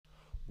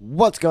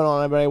What's going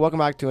on, everybody? Welcome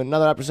back to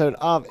another episode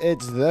of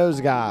It's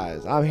Those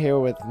Guys. I'm here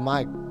with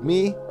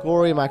me,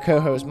 Corey, my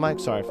co-host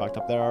Mike. Sorry, I fucked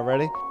up there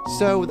already.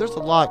 So there's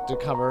a lot to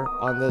cover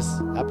on this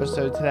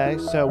episode today,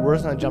 so we're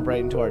just gonna jump right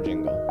into our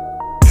jingle.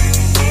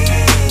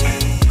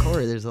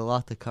 Corey, there's a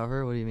lot to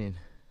cover. What do you mean?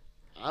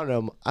 I don't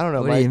know,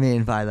 What Mike. do you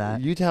mean by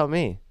that? You tell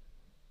me.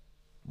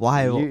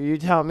 Why? You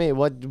tell me.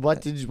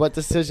 What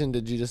decision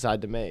did you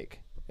decide to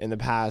make in the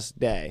past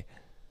day?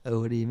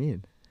 What do you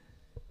mean?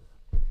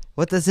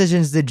 What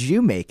decisions did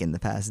you make in the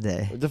past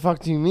day? What the fuck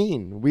do you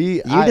mean?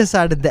 You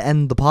decided to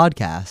end the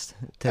podcast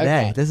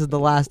today. Okay. This is the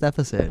last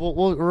episode.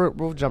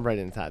 We'll jump right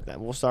into that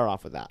then. We'll start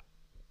off with that.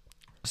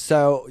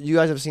 So you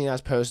guys have seen us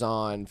post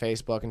on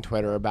Facebook and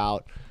Twitter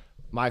about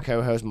my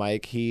co-host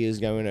Mike. He is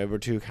going over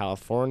to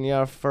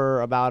California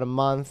for about a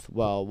month.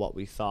 Well, what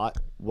we thought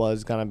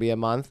was going to be a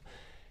month.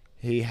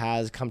 He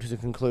has come to the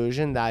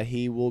conclusion that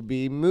he will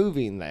be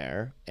moving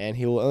there, and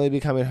he will only be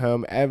coming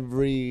home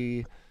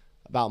every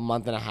about a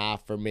month and a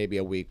half or maybe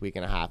a week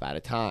and a half at a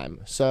time.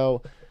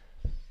 So,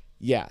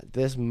 yeah,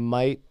 this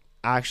might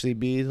actually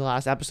be the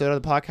last episode of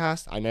the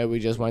podcast. I know we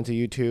just went to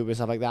YouTube and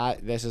stuff like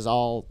that. This is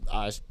all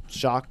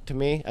shock to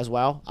me as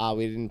well.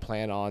 We didn't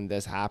plan on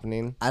this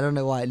happening. I don't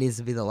know why it needs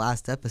to be the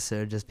last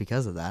episode just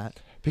because of that.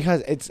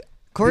 Because it's...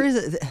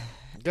 Corey's...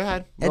 Go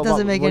ahead. It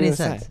doesn't make any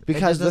sense.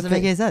 Because it doesn't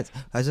make any sense.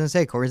 I was going to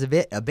say, Corey's a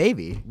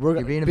baby.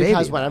 You're being a baby.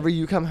 Because whenever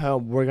you come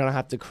home, we're going to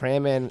have to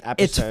cram in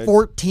episodes. It's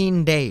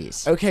 14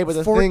 days. Okay, but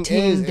the thing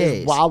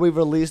is while we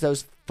release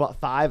those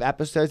 5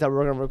 episodes that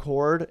we're going to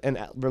record and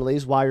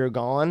release while you're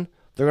gone,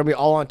 they're going to be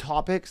all on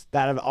topics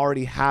that have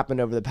already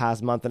happened over the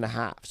past month and a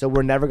half. So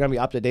we're never going to be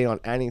up to date on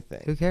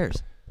anything. Who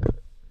cares?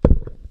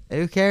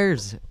 Who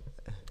cares?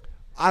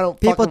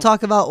 People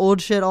talk about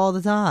old shit all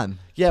the time.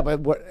 Yeah,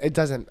 but it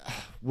doesn't...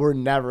 We're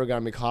never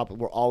going to be caught up.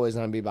 We're always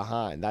going to be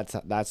behind.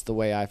 That's the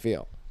way I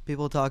feel.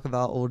 People talk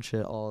about old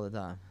shit all the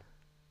time.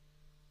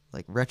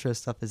 Like, retro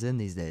stuff is in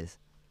these days.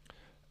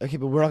 Okay,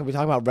 but we're not going to be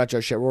talking about retro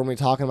shit. We're going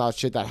to be talking about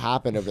shit that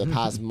happened over the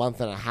past month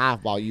and a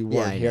half while you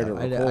weren't here to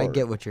record. I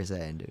get what you're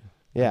saying, dude.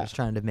 Yeah. I'm just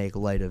trying to make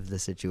light of the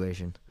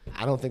situation.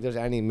 I don't think there's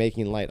any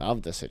making light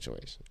of the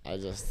situation. I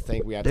just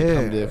think we have to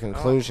come to the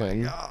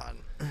conclusion. Oh, my God.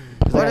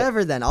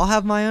 Whatever then. I'll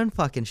have my own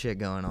fucking shit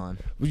going on.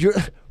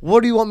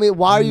 What do you want me?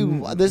 Why are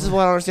you? This is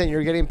what I don't understand.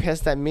 You're getting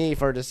pissed at me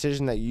for a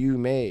decision that you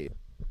made.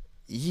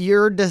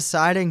 You're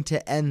deciding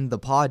to end the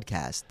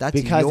podcast. That's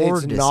because your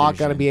it's decision. Not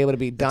going to be able to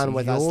be done That's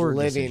with us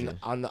living decision.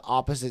 on the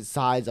opposite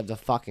sides of the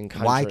fucking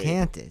country. Why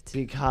can't it?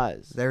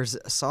 Because there's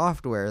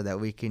software that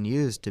we can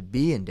use to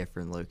be in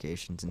different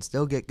locations and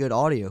still get good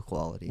audio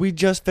quality. We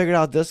just figured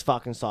out this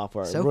fucking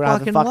software. So we're going to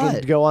have to fucking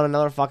what? go on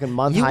another fucking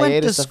month you hiatus. You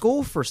went to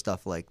school for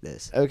stuff like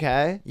this.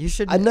 Okay. You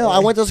should. I know. I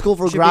went to school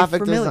for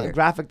graphic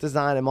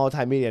design and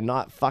multimedia,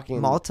 not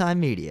fucking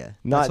multimedia.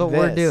 Not That's what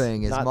we're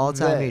doing is not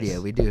multimedia. This.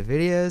 We do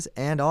videos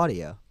and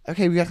audio.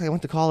 Okay, we actually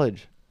went to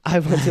college. I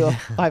went to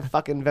I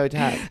fucking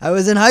VOTAC. I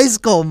was in high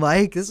school,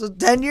 Mike. This was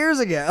 10 years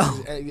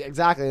ago.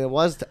 Exactly. It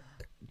was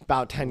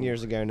about 10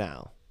 years ago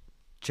now.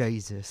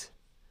 Jesus.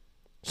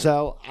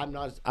 So I'm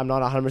not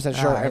 100%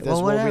 sure if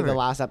this will be the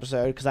last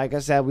episode because, like I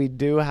said, we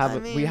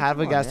have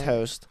a guest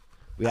host.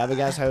 We have a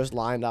guest host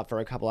lined up for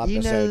a couple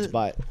episodes,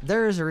 but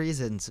there's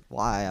reasons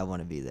why I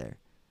want to be there.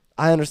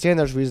 I understand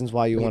there's reasons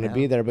why you want to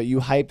be there, but you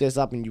hyped this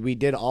up and we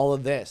did all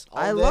of this.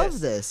 I love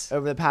this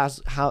over the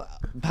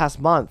past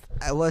month.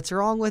 What's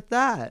wrong with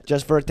that?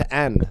 Just for it to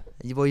end.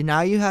 Well,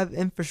 now you have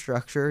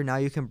infrastructure. Now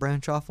you can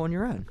branch off on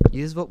your own.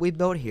 Use what we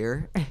built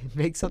here and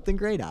make something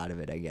great out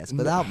of it, I guess,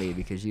 without me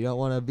because you don't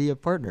want to be a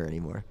partner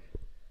anymore.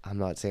 I'm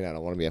not saying I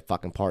don't want to be a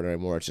fucking partner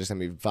anymore. It's just going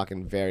to be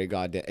fucking very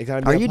goddamn...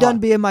 Are you done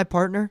being my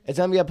partner? It's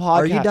going to be a podcast.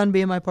 Are you done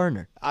being my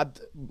partner?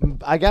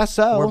 I guess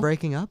so. We're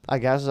breaking up? I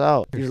guess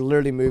so. You're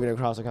literally moving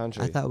across the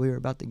country. I thought we were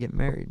about to get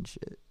married and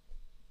shit.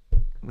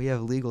 We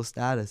have legal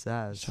status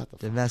as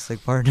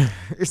domestic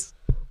partners.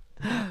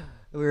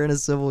 We're in a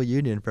civil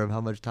union from how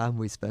much time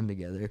we spend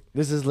together.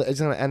 It's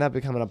going to end up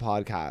becoming a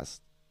podcast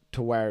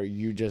to where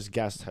you just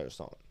guest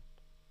host on.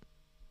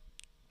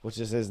 Which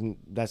just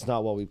isn't. That's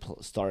not what we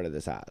started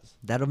this as.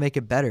 That'll make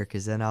it better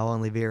because then I'll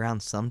only be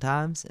around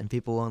sometimes, and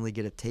people will only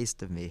get a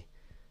taste of me,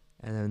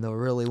 and then they'll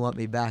really want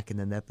me back. And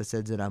then the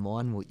episodes that I'm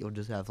on, you'll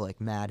just have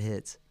like mad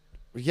hits.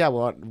 Yeah,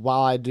 well,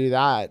 while I do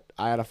that,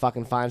 I gotta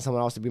fucking find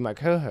someone else to be my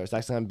co-host.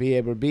 That's gonna be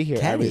able to be here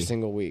every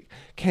single week.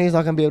 Kenny's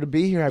not gonna be able to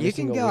be here every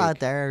single week. You can go out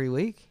there every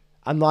week.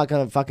 I'm not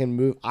gonna fucking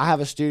move. I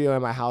have a studio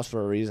in my house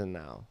for a reason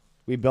now.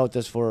 We built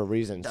this for a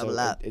reason, so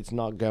it's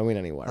not going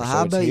anywhere. Well,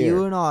 how about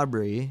you and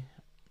Aubrey?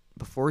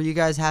 Before you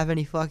guys have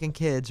any fucking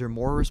kids or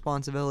more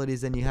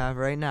responsibilities than you have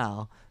right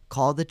now,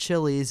 call the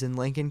Chili's in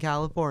Lincoln,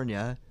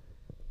 California,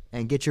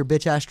 and get your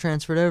bitch ass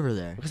transferred over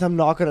there. Because I'm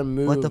not gonna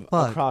move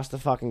across the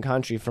fucking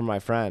country for my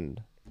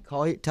friend.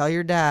 Tell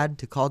your dad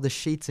to call the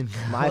Sheets in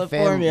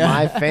California.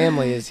 My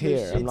family is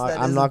here.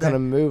 I'm not gonna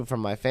move from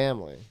my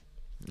family.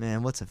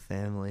 Man, what's a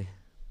family?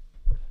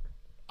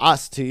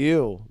 Us to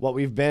you. What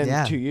we've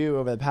been to you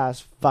over the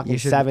past fucking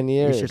 7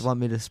 years. You should want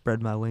me to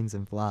spread my wings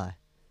and fly.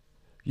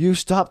 You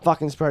stopped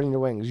fucking spreading your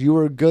wings. You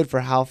were good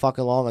for how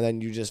fucking long, and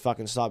then you just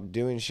fucking stopped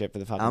doing shit for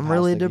the fucking I'm past,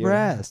 really like, year.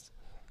 depressed.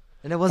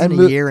 And it wasn't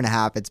And a year and a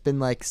half. It's been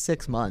like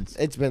 6 months.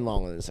 It's been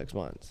longer than 6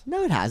 months.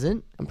 No, it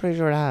hasn't. I'm pretty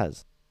sure it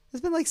has.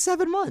 It's been like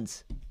 7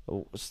 months.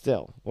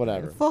 Still,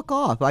 whatever. Fuck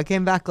off. I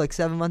came back like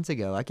 7 months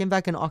ago. I came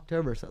back in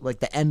October, like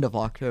the end of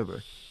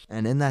October.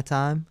 And in that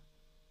time,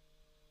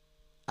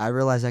 I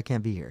realized I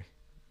can't be here.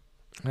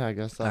 Yeah, I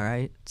guess so. All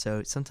right?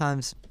 So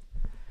sometimes,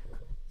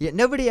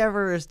 nobody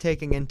ever is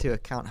taking into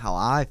account how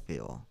I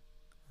feel,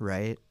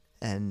 right?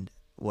 And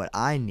what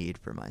I need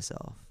for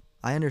myself.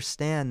 I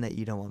understand that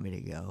you don't want me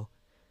to go.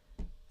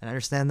 And I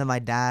understand that my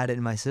dad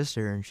and my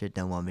sister and shit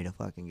don't want me to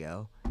fucking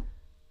go.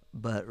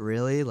 But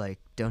really, like,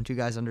 don't you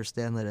guys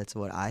understand that it's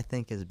what I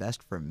think is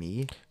best for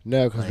me?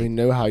 No, because we Like,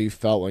 know how you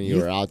felt when you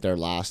were out there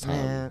last time.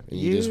 Man, and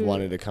you just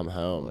wanted to come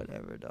home.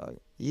 Whatever, dog.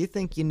 You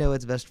think you know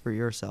what's best for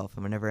yourself,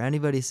 and whenever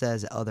anybody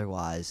says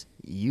otherwise,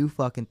 you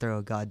fucking throw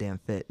a goddamn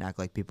fit and act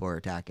like people are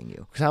attacking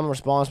you. Because I'm a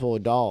responsible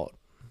adult.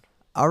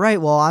 All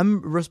right, well,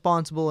 I'm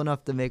responsible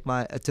enough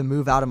to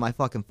move out of my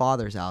fucking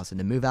father's house and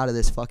to move out of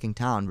this fucking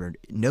town where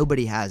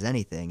nobody has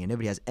anything and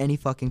nobody has any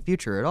fucking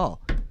future at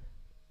all.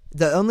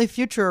 The only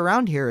future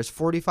around here is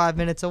 45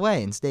 minutes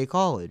away in State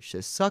College.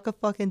 So suck a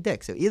fucking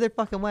dick. So either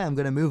fucking way, I'm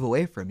going to move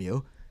away from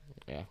you.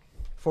 Yeah.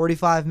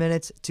 45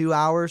 minutes, 2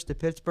 hours to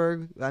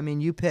Pittsburgh. I mean,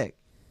 you pick.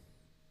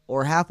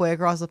 Or halfway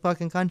across the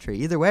fucking country.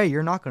 Either way,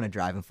 you're not going to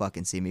drive and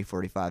fucking see me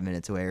 45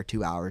 minutes away or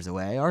 2 hours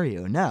away, are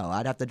you? No,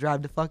 I'd have to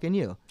drive to fucking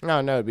you. No,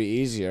 it'd be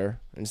easier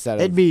instead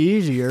of It'd be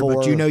easier,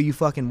 but you know you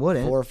fucking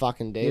wouldn't. 4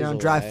 fucking days. You don't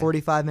drive away.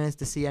 45 minutes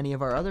to see any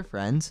of our other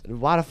friends.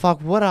 Why the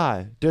fuck would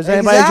I? Does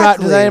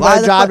Exactly.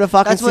 anybody drive to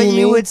fucking That's see what me?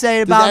 you would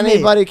say about Does me.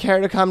 anybody care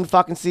to come to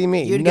fucking see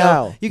me? You'd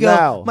no.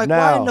 go, Mike, no.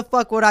 why in the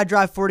fuck would I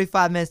drive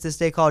 45 minutes to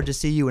State College to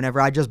see you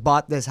whenever I just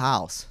bought this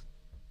house?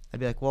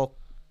 I'd be like, well,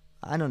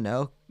 I don't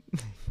know,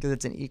 because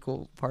it's an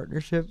equal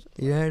partnership.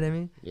 You know what I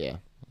mean? Yeah,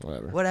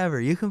 whatever. Whatever.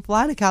 You can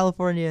fly to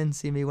California and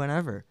see me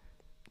whenever.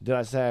 Did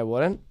I say I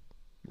wouldn't?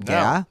 No,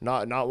 Yeah.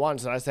 Not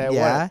once did I say I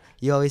Yeah. wouldn't.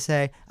 You always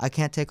say, I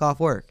can't take off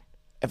work.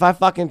 If I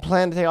fucking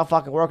plan to take off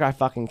fucking work, I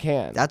fucking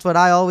can. That's what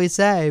I always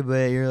say,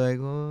 but you're like,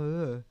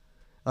 well,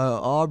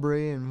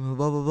 Aubrey and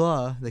blah, blah,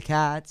 blah, the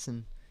cats.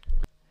 And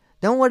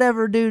don't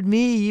whatever dude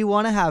me, you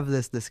want to have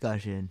this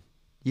discussion.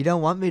 You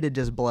don't want me to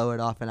just blow it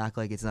off and act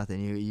like it's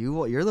nothing.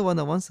 You're the one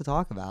that wants to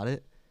talk about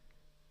it.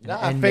 No,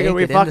 I and figured make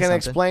we it into fucking something.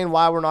 explain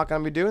why we're not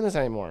going to be doing this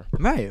anymore.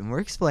 Right, and we're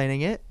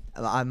explaining it.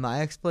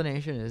 My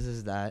explanation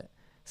is that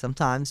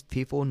sometimes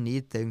people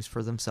need things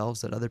for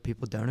themselves that other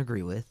people don't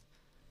agree with.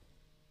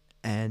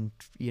 And,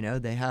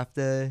 they have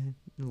to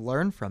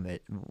learn from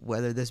it.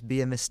 Whether this be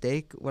a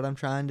mistake, what I'm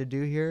trying to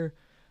do here,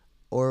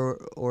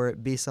 or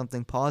it be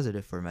something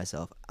positive for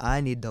myself.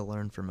 I need to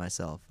learn for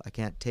myself. I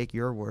can't take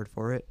your word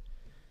for it.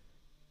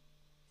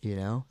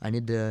 I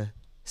need to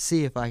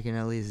see if I can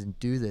at least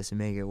do this and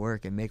make it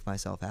work and make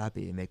myself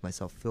happy and make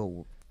myself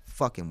feel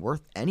fucking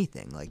worth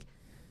anything. Like,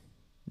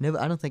 no,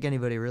 I don't think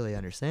anybody really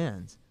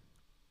understands.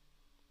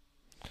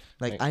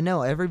 Like, I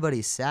know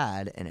everybody's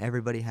sad and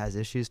everybody has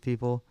issues,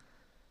 people,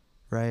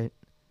 right?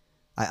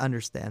 I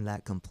understand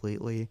that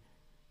completely.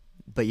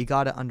 But you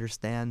got to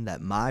understand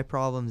that my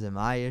problems and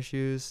my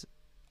issues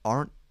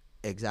aren't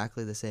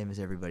exactly the same as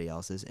everybody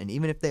else's. And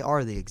even if they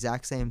are the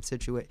exact same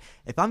situation,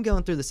 if I'm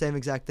going through the same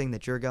exact thing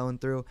that you're going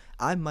through,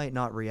 I might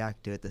not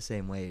react to it the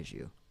same way as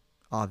you,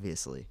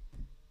 obviously.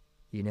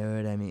 You know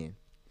what I mean?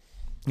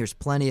 There's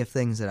plenty of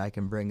things that I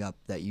can bring up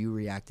that you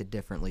reacted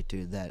differently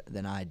to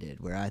than I did,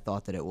 where I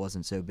thought that it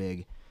wasn't so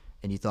big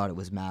and you thought it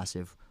was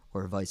massive,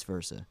 or vice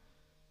versa.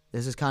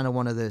 This is kind of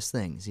one of those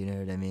things, you know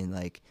what I mean?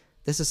 Like,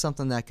 this is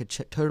something that could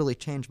totally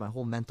change my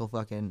whole mental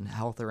fucking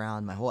health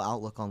around, my whole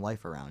outlook on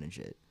life around and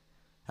shit.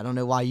 I don't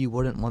know why you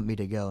wouldn't want me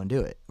to go and do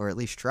it, or at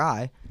least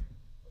try.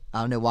 I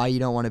don't know why you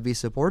don't want to be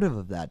supportive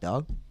of that,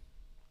 dog.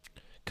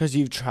 Because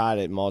you've tried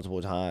it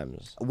multiple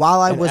times.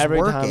 While I And was every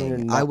time working, you're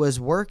not- I was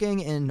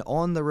working and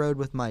on the road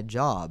with my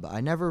job.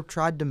 I never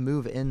tried to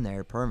move in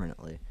there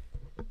permanently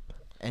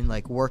and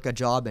like work a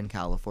job in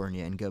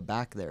California and go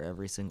back there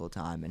every single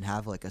time and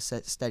have like a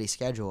steady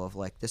schedule of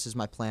like, this is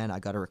my plan. I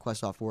got to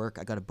request off work.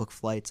 I got to book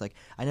flights. Like,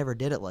 I never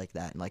did it like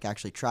that and like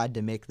actually tried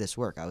to make this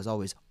work. I was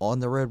always on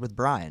the road with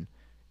Brian,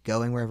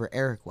 going wherever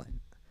Eric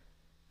went.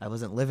 I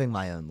wasn't living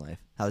my own life.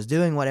 I was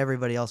doing what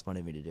everybody else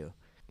wanted me to do,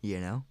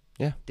 you know?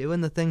 Yeah. Doing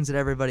the things that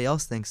everybody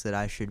else thinks that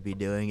I should be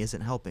doing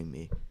isn't helping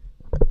me.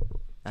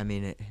 I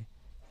mean,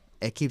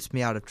 it keeps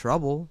me out of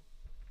trouble,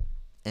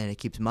 and it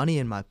keeps money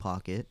in my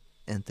pocket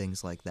and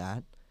things like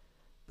that,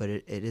 but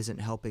it isn't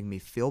helping me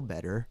feel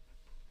better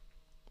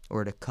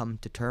or to come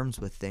to terms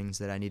with things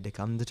that I need to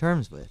come to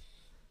terms with.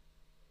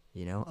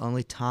 You know,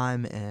 only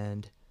time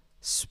and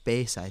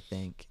space, I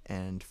think,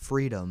 and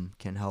freedom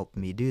can help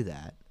me do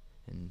that,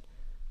 and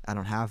I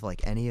don't have,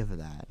 like, any of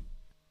that.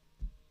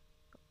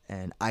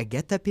 And I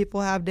get that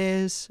people have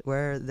days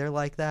where they're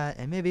like that,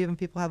 and maybe even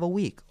people have a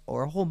week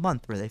or a whole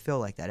month where they feel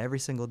like that every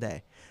single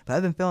day. But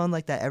I've been feeling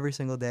like that every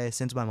single day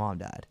since my mom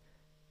died.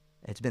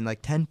 It's been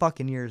like 10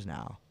 fucking years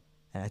now.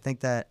 And I think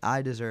that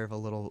I deserve a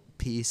little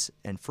peace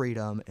and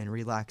freedom and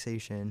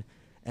relaxation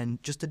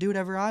and just to do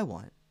whatever I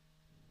want.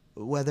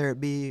 Whether it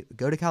be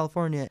go to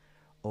California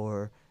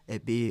or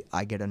it be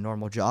I get a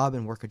normal job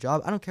and work a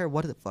job. I don't care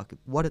what it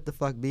the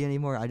fuck be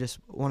anymore. I just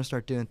want to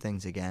start doing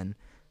things again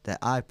that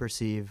I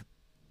perceive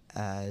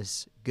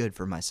as good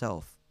for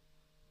myself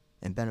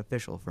and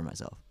beneficial for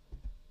myself.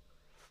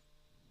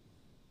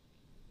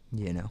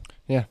 You know?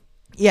 Yeah.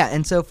 Yeah,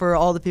 and so for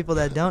all the people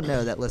that don't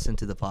know that listen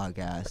to the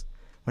podcast,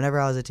 whenever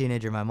I was a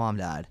teenager, my mom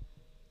died.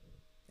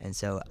 And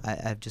so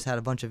I've just had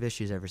a bunch of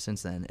issues ever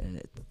since then,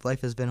 and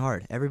life has been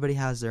hard. Everybody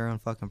has their own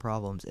fucking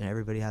problems, and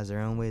everybody has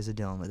their own ways of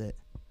dealing with it,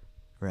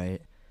 right? And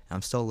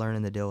I'm still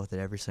learning to deal with it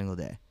every single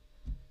day.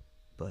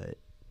 But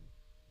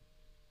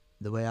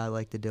the way I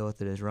like to deal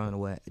with it is run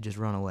away. Just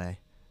run away.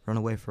 Run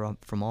away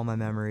from all my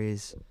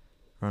memories.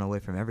 Run away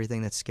from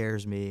everything that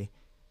scares me,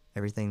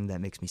 everything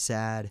that makes me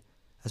sad.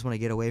 I just want to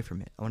get away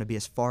from it. I want to be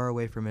as far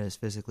away from it as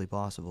physically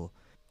possible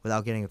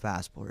without getting a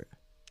passport.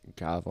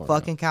 California.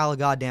 Fucking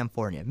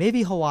California.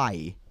 Maybe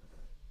Hawaii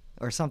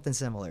or something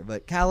similar,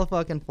 but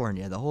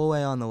California, the whole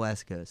way on the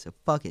West Coast. So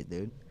fuck it,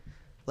 dude.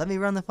 Let me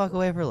run the fuck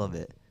away for a little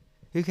bit.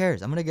 Who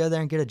cares? I'm going to go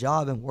there and get a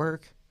job and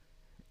work.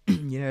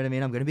 You know what I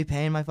mean? I'm going to be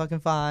paying my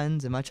fucking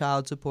fines and my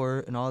child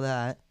support and all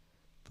that,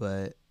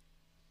 but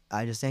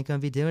I just ain't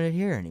going to be doing it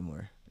here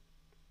anymore.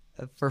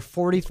 For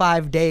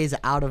 45 days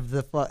out of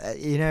the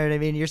you know what I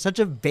mean? You're such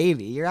a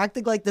baby. You're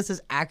acting like this is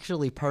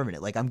actually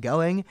permanent. Like I'm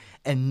going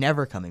and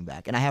never coming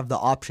back, and I have the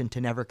option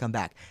to never come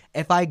back.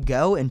 If I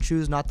go and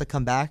choose not to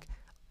come back,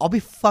 I'll be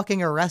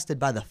fucking arrested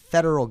by the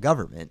federal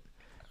government.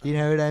 You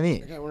know what I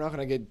mean? Okay, we're not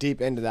gonna get deep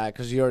into that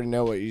because you already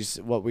know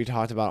what we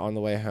talked about on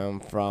the way home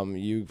from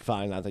you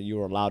finding out that you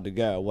were allowed to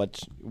go.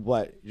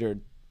 What your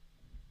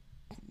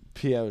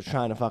PO is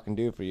trying to fucking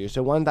do for you.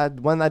 So when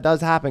that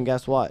does happen,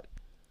 guess what?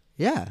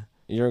 Yeah.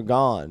 You're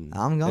gone.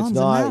 I'm gone. It's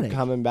not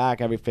coming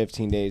back every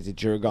 15 days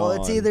that you're gone. Well,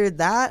 it's either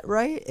that,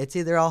 right? It's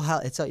either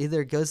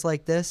either it goes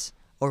like this,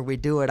 or we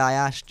do what I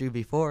asked you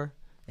before,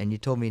 and you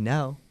told me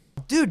no.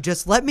 Dude,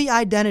 just let me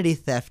identity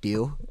theft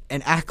you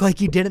and act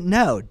like you didn't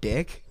know,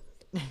 dick.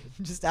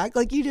 Just act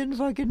like you didn't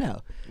fucking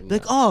know. No.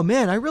 Like, oh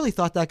man, I really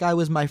thought that guy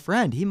was my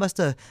friend. He must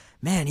have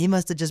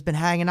just been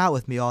hanging out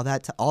with me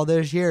all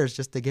those years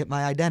just to get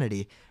my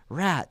identity.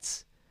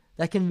 Rats.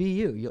 That can be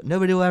you.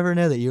 Nobody will ever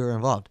know that you were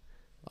involved.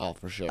 Oh,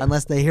 for sure.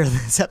 Unless they hear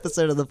this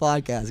episode of the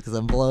podcast, because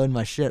I'm blowing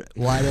my shit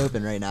wide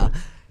open right now.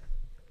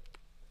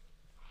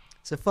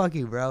 So fuck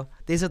you, bro.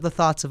 These are the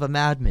thoughts of a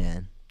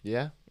madman.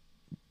 Yeah?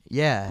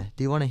 Yeah.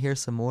 Do you want to hear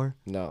some more?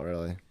 No,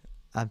 really.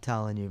 I'm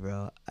telling you,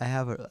 bro. I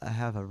have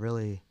a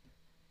really...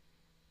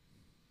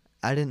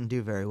 I didn't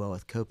do very well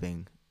with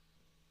coping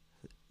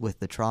with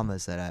the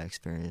traumas that I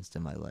experienced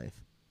in my life.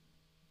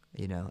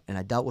 You know, and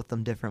I dealt with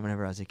them different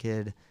whenever I was a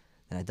kid.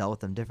 And I dealt with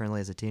them differently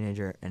as a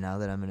teenager, and now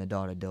that I'm an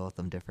adult, I deal with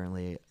them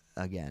differently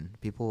again.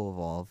 People will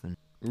evolve. And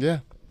yeah.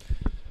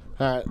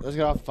 All right, let's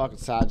get off fucking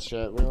sad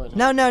shit.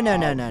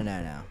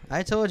 No.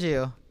 I told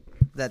you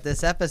that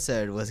this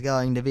episode was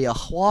going to be a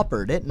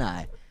whopper, didn't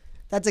I?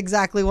 That's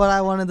exactly what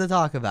I wanted to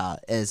talk about,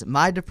 is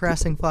my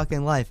depressing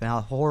fucking life and how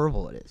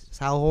horrible it is.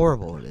 Just how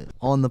horrible it is.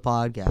 On the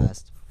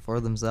podcast, for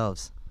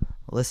themselves.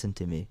 Listen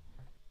to me.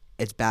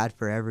 It's bad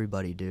for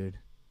everybody, dude.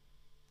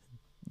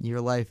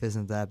 Your life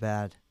isn't that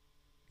bad.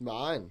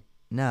 Mine.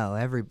 No,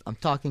 I'm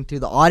talking to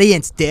the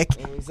audience, dick.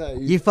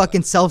 You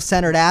fucking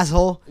self-centered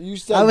asshole. You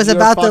said I was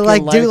about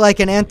to do like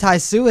an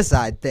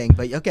anti-suicide thing,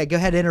 but okay, go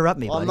ahead and interrupt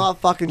me, buddy. I'm not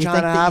fucking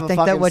trying to have a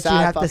fucking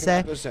sad fucking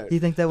episode.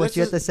 You think that what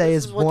you have to say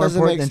is more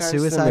important than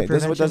suicide prevention?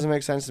 This is what doesn't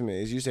make sense to me.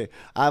 Is you say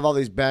I have all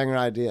these banger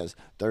ideas.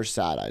 They're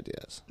sad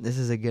ideas. This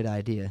is a good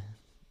idea.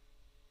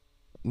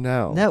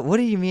 No. No, what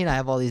do you mean I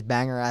have all these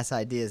banger ass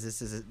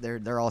ideas?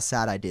 They're all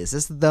sad ideas.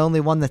 This is the only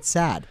one that's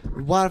sad.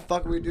 Why the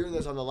fuck are we doing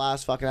this on the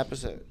last fucking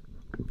episode?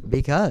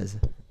 Because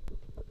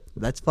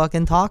let's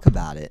fucking talk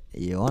about it.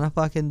 You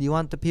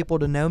want the people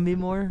to know me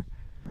more?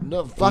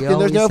 No fucking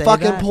there's no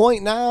fucking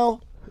point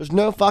now. There's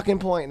no fucking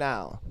point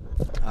now.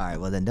 All right,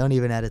 well then don't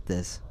even edit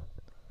this.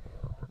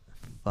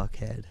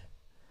 Fuckhead.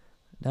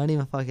 Don't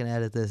even fucking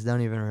edit this.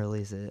 Don't even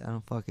release it. I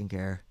don't fucking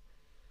care.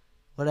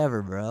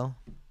 Whatever, bro.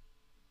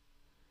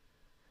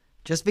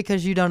 Just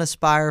because you don't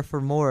aspire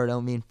for more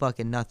don't mean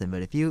fucking nothing.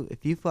 But if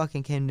you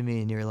fucking came to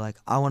me and you're like,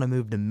 I want to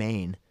move to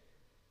Maine,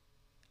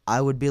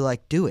 I would be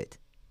like, do it.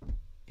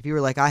 If you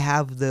were like, I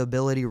have the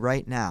ability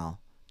right now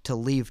to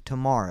leave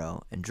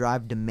tomorrow and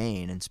drive to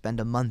Maine and spend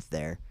a month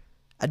there,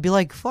 I'd be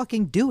like,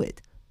 fucking do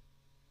it.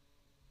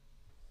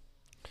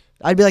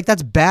 I'd be like,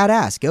 that's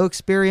badass. Go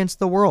experience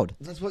the world.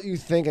 That's what you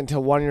think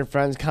until one of your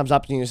friends comes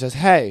up to you and says,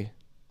 hey,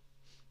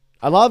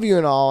 I love you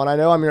and all, and I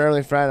know I'm your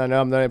only friend. I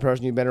know I'm the only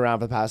person you've been around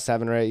for the past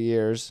 7 or 8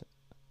 years,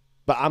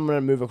 but I'm going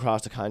to move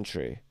across the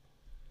country.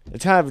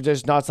 It's kind of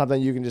just not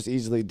something you can just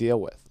easily deal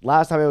with.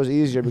 Last time it was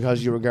easier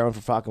because you were going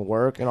for fucking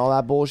work and all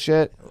that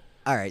bullshit.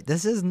 All right,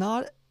 this is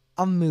not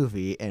a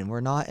movie, and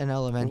we're not in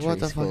elementary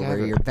school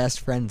where your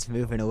best friend's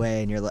moving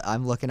away, and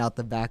I'm looking out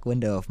the back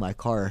window of my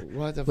car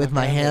with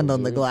my hand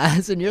on the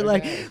glass, and you're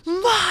like,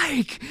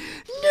 Mike,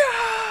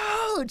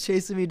 no! go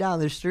chasing me down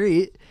the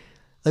street.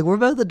 Like, we're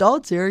both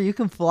adults here. You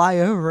can fly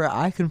over.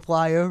 I can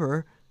fly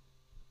over.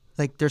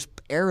 Like, there's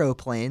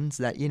aeroplanes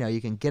that, you know,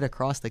 you can get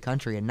across the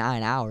country in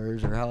 9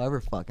 hours or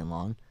however fucking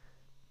long.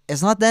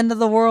 It's not the end of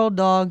the world,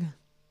 dog.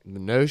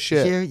 No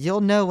shit.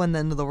 You'll know when the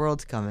end of the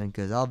world's coming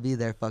because I'll be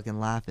there fucking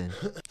laughing.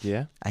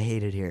 Yeah? I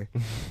hate it here.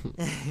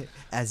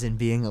 As in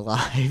being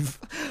alive.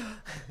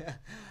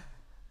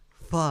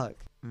 Fuck,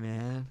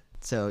 man.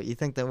 So, you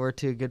think that we're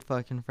two good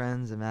fucking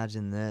friends?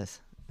 Imagine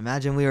this.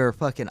 Imagine we were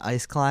fucking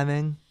ice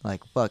climbing,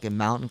 like fucking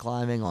mountain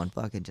climbing on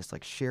fucking just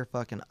like sheer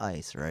fucking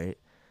ice, right?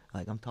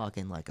 Like, I'm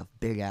talking like a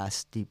big-ass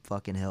steep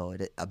fucking hill,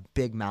 a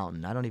big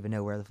mountain. I don't even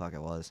know where the fuck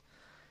it was.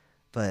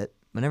 But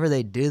whenever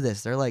they do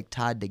this, they're like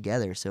tied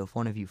together. So if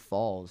one of you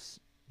falls,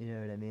 you know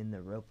what I mean?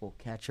 The rope will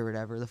catch or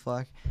whatever the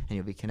fuck, and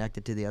you'll be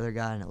connected to the other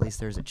guy, and at least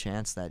there's a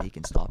chance that he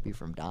can stop you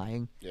from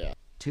dying. Yeah.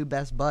 Two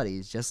best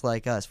buddies, just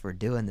like us, were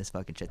doing this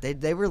fucking shit.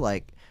 They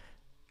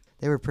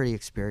were pretty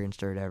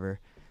experienced or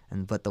whatever.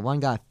 But the one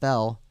guy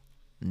fell,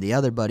 and the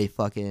other buddy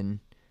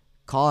fucking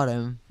caught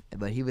him,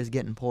 but he was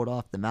getting pulled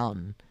off the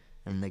mountain.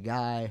 And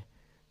the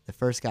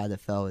first guy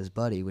that fell was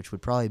Buddy, which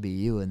would probably be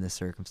you in this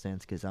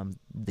circumstance because I'm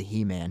the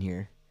He-Man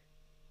here.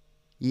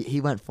 He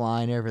went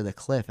flying over the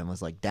cliff and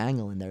was like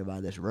dangling there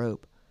by this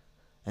rope.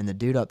 And the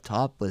dude up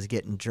top was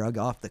getting drug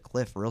off the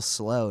cliff real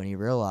slow, and he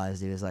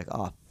realized, he was like,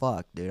 oh,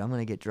 fuck, dude, I'm going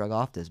to get drug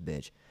off this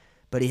bitch.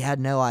 But he had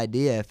no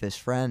idea if his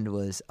friend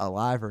was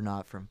alive or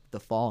not from the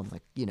fall and,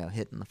 like, you know,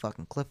 hitting the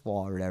fucking cliff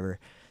wall or whatever.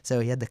 So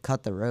he had to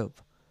cut the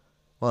rope.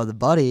 Well, the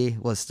buddy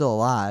was still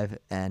alive,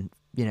 and,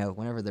 you know,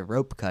 whenever the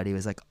rope cut, he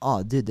was like,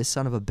 oh, dude, this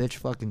son of a bitch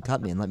fucking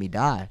cut me and let me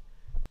die.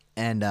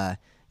 And,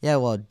 yeah,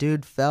 well,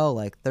 dude fell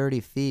like 30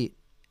 feet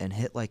and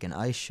hit like an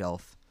ice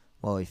shelf.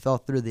 Well, he fell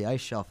through the ice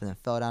shelf and then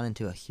fell down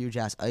into a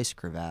huge-ass ice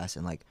crevasse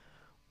and, like,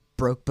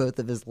 broke both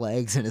of his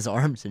legs and his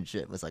arms and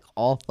shit. It was, like,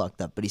 all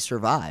fucked up, but he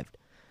survived.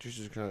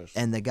 Jesus Christ.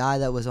 And the guy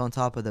that was on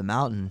top of the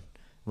mountain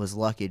was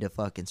lucky to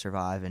fucking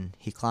survive, and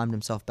he climbed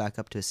himself back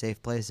up to a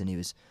safe place, and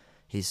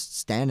he's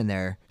standing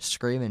there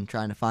screaming,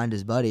 trying to find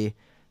his buddy.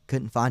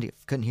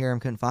 Couldn't hear him,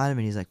 couldn't find him,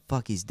 and he's like,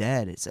 fuck, he's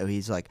dead. And so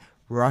he's like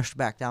rushed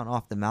back down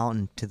off the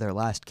mountain to their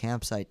last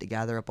campsite to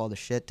gather up all the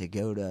shit to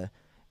go to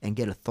and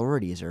get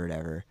authorities or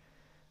whatever.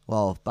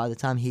 Well, by the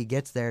time he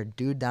gets there,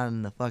 dude down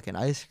in the fucking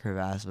ice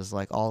crevasse was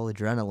like all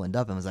adrenalined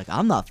up and was like,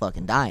 I'm not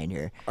fucking dying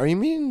here. Are you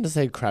meaning to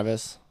say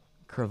crevice?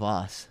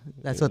 Crevasse.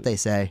 That's what they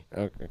say.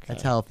 Okay.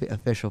 That's how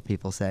official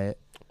people say it.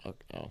 Okay.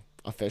 Oh,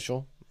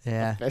 official?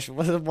 Yeah. Official.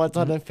 What's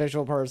an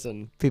official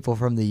person? People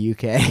from the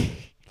UK.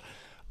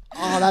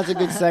 Oh, that's a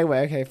good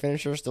segue. Okay,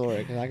 finish your story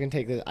because I can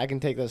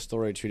take this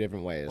story two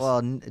different ways.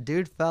 Well,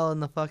 dude fell in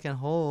the fucking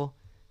hole.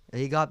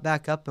 He got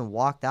back up and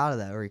walked out of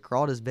that, or he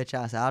crawled his bitch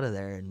ass out of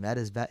there and met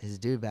his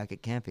dude back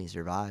at camp. And he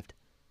survived.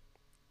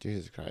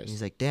 Jesus Christ.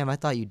 He's like, damn, I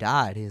thought you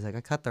died. He's like,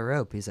 I cut the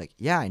rope. He's like,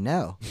 yeah, I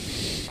know.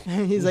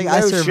 He's like, No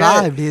I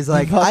survived. shit. He's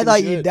like, I Fucking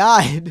thought you shit.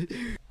 died.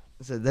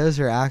 So those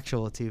are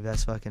actual two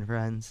best fucking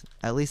friends.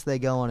 At least they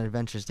go on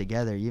adventures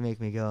together. You make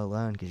me go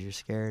alone because you're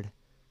scared.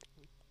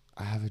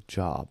 I have a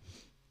job.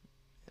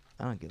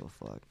 I don't give a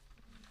fuck.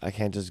 I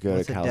can't just go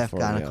What's to a deaf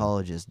California.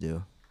 gynecologist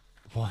do?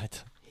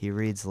 What? He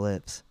reads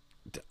lips.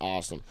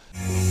 Awesome.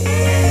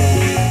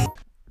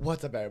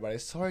 What's up, everybody?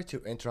 Sorry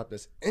to interrupt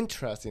this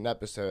interesting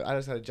episode. I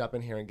just had to jump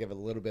in here and give a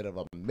little bit of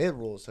a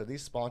mid-roll so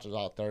these sponsors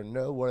out there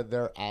know where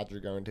their ads are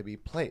going to be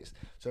placed.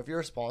 So if you're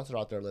a sponsor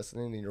out there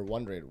listening and you're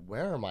wondering,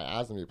 where are my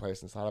ads going to be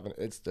placed inside of an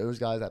It's Those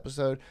Guys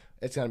episode,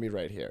 it's going to be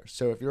right here.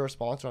 So if you're a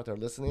sponsor out there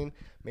listening,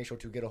 make sure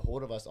to get a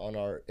hold of us on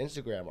our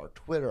Instagram, our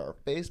Twitter, our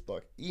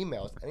Facebook,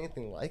 emails,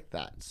 anything like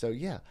that. So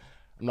yeah,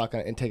 I'm not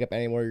going to take up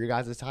any more of your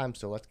guys' time,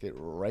 so let's get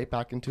right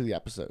back into the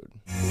episode.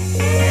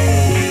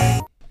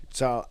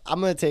 So I'm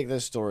gonna take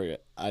this story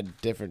a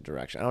different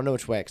direction. I don't know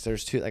which way, because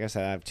there's two. Like I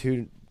said, I have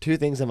two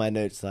things in my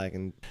notes that I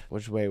can.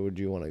 Which way would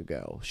you want to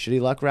go? Shitty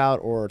luck route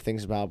or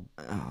things about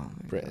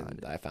Britain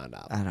that I found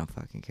out? I don't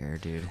fucking care,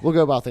 dude. We'll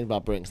go about things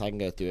about Britain, so I can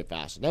go through it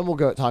faster. Then we'll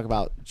go talk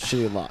about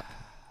shitty luck.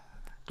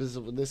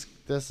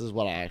 This is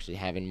what I actually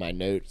have in my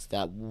notes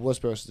that was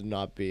supposed to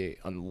not be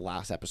on the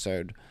last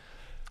episode.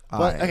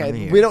 But Right,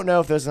 okay, we don't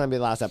know if this is gonna be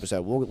the last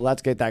episode.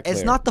 Let's get that clear.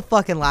 It's not the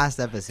fucking last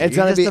episode. It's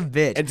You're gonna just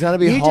be- a bitch. it's gonna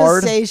be you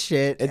hard. Just say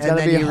shit. It's and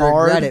gonna then be you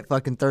hard. regret it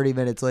fucking 30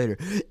 minutes later.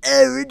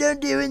 Oh, we're done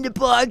doing the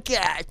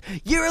podcast.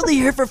 You're only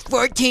here for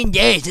 14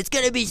 days. It's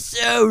gonna be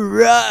so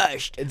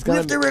rushed. It's We gonna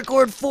have to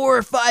record 4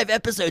 or 5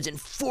 episodes in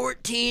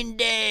 14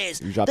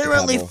 days. You dropped the They're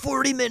only pebble.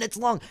 40 minutes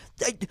long.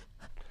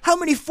 How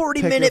many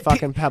 40 Pick your minute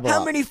fucking pebble How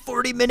up. many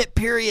 40-minute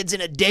periods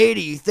in a day do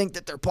you think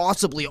that there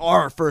possibly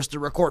are for us to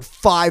record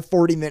 5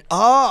 40-minute?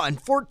 In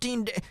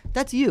 14 days.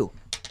 That's you.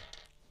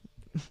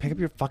 Pick up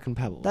your fucking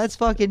pebbles. That's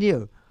fucking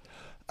you.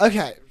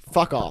 Okay,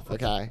 fuck off.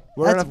 Okay,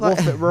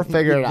 we'll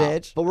figure it out.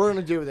 Bitch. But we're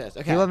gonna do this.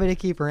 Okay. You want me to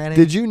keep ranting?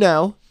 Did you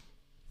know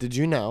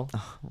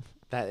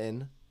that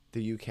in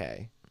the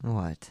UK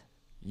What?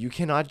 you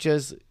cannot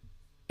just,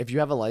 if you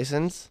have a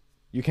license,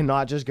 you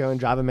cannot just go and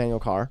drive a manual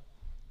car?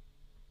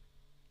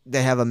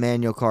 They have a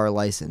manual car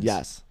license.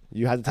 Yes,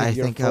 you have to take I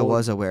your think full, I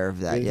was aware of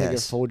that. you have to take your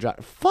Yes. full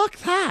drive. Fuck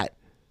that.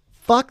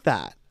 Fuck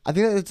that. I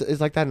think that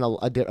it's like that in a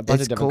bunch of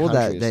It's different cool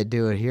that countries. they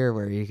do it here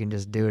where you can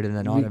just do it in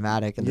an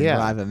automatic and then yeah.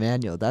 drive a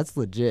manual. That's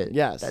legit.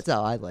 Yes. That's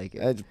how I like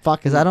it. It's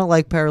fucking. Because I don't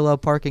like parallel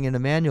parking in a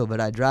manual, but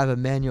I drive a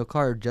manual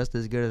car just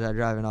as good as I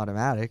drive an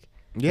automatic.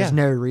 Yeah. There's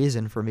no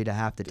reason for me to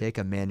have to take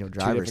a manual Two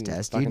driver's different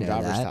test. You fucking know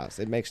driver's that. tests.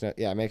 It makes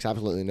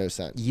absolutely no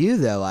sense. You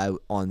though,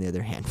 on the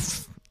other hand,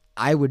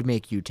 I would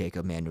make you take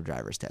a manual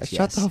driver's test. Shut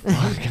yes. the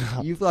fuck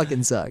up. You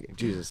fucking suck.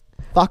 Jesus.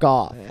 Fuck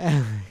off.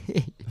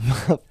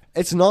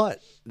 It's not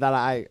that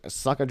I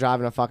suck at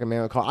driving a fucking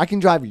manual car. I can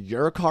drive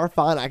your car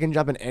fine. I can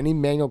jump in any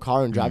manual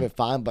car and drive it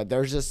fine. But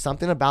there's just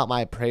something about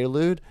my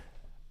Prelude.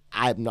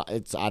 I don't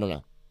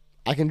know.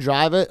 I can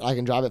drive it. I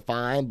can drive it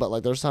fine. But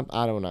like, there's some.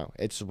 I don't know.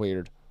 It's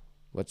weird.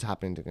 What's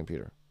happening to the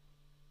computer?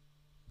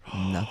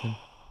 Nothing.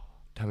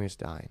 Tell me it's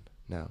dying.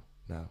 No.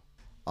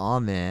 Oh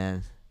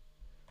man.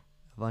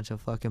 A bunch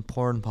of fucking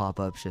porn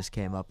pop-ups just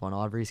came up on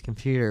Aubrey's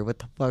computer. What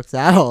the fuck's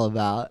that all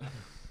about?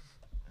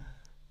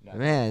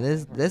 Man,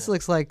 this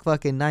looks like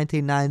fucking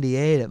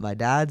 1998 at my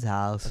dad's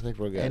house. I think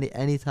we're good.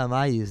 Anytime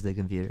I use the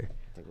computer.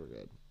 I think we're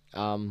good.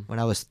 When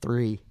I was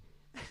 3.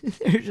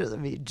 There's just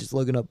me just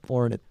looking up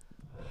porn.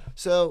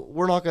 So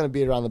we're not going to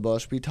beat around the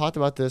bush. We talked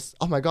about this.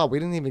 Oh my God, we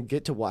didn't even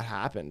get to what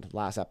happened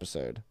last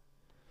episode.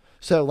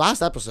 So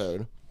last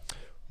episode,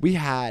 we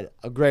had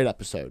a great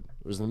episode.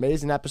 It was an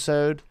amazing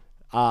episode.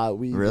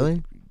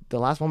 Really? The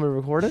last one we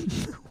recorded?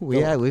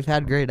 We've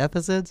had great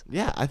episodes.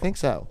 Yeah, I think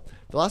so.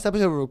 The last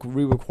episode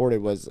we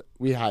recorded was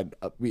we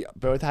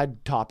both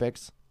had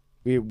topics.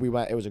 We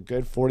went. It was a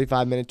good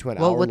 45-minute to an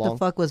hour long. Well, what the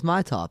fuck was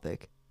my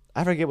topic?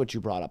 I forget what you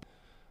brought up.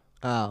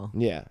 Oh.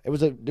 Yeah, it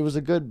was a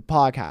good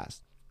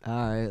podcast. All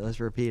right, let's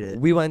repeat it.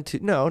 We went to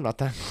not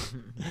that.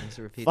 Let's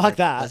repeat Fuck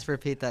that. Let's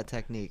repeat that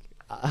technique.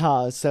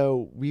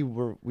 So we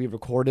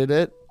recorded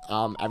it.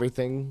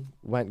 Everything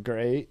went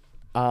great.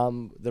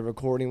 The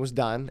recording was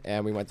done,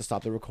 and we went to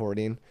stop the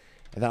recording.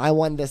 And then I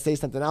wanted to say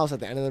something else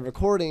at the end of the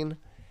recording,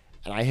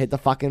 and I hit the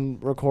fucking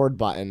record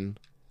button,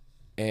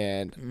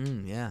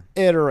 and Yeah.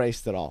 it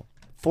erased it all.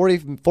 40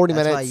 That's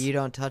minutes. why you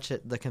don't touch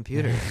the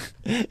computer.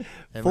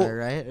 Am I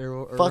right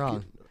or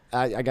wrong?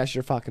 I guess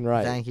you're fucking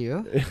right. Thank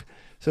you.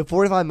 So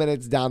 45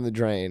 minutes down the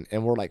drain,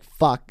 and we're like,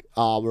 fuck,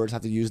 we're just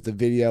have to use the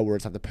video. We're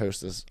just have to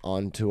post this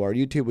onto our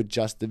YouTube with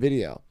just the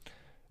video.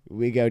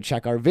 We go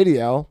check our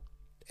video.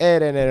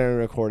 It ended and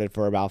recorded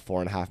for about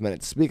 4.5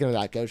 minutes. Speaking of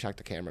that, go check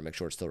the camera. Make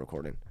sure it's still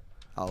recording.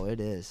 Oh, it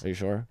is. Are you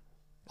sure?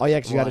 Oh, yeah,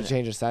 because you Well, got to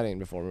change the setting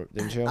before,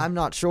 didn't you? I'm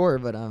not sure,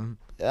 but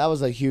That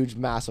was a huge,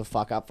 massive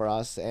fuck up for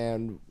us,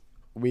 and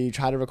we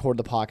tried to record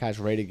the podcast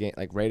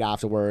right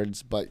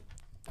afterwards, but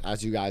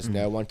as you guys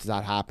know, once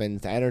that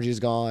happens, the energy's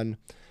gone.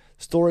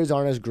 Stories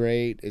aren't as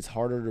great. It's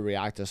harder to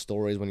react to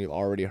stories when you've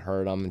already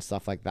heard them and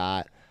stuff like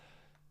that.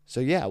 So,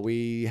 yeah,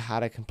 we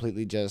had to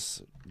completely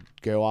just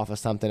go off of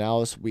something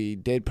else. We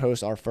did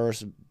post our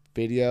first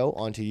video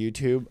onto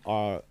YouTube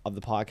of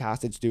the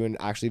podcast. It's doing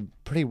actually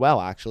pretty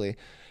well, actually.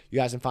 You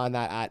guys can find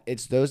that at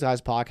It's Those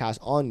Guys Podcast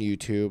on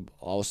YouTube.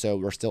 Also,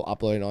 we're still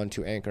uploading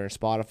onto Anchor and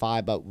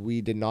Spotify, but we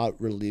did not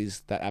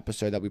release that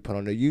episode that we put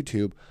onto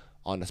YouTube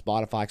onto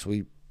Spotify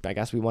because I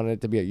guess we wanted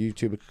it to be a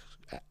YouTube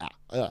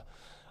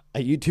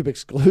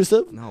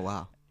exclusive. oh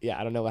wow. Yeah,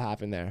 I don't know what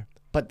happened there.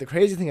 But the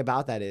crazy thing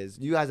about that is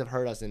you guys have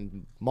heard us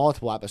in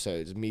multiple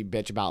episodes, me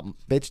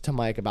bitch to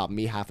Mike about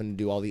me having to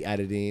do all the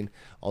editing,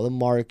 all the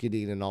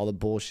marketing, and all the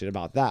bullshit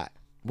about that.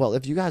 Well,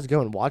 if you guys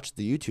go and watch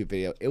the YouTube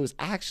video, it was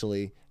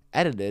actually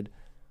edited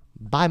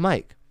by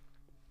Mike.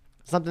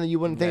 Something that you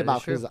wouldn't think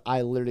about because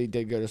I literally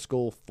did go to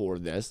school for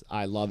this.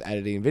 I love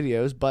editing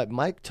videos, but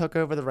Mike took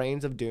over the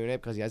reins of doing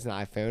it because he has an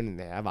iPhone and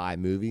they have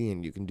iMovie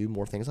and you can do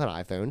more things on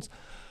iPhones.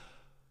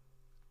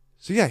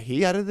 So yeah,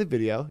 he edited the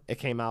video. It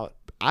came out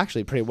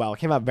actually pretty well. It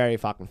came out very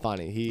fucking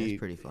funny. It's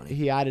pretty funny.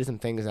 He added some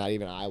things that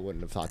even I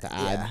wouldn't have thought to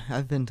add. Yeah,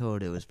 I've been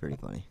told it was pretty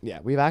funny. Yeah,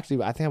 I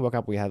think I woke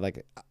up, we had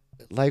like,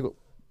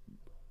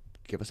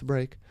 give us a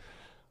break.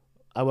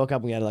 I woke up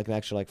and we had like an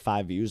extra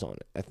 5 views on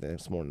it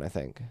this morning, I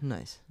think.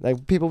 Nice.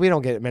 Like people, we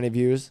don't get many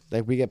views.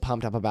 Like we get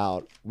pumped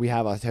up we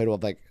have a total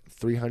of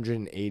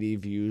 380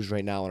 views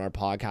right now on our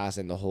podcast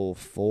in the whole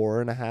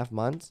 4.5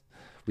 months.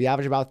 We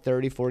average about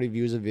 30, 40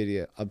 views a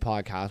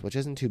podcast, which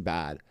isn't too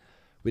bad.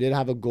 We did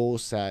have a goal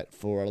set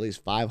for at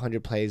least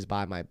 500 plays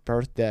by my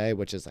birthday,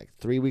 which is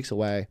 3 weeks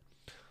away.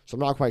 So I'm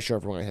not quite sure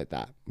if we're going to hit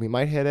that. We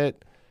might hit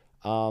it.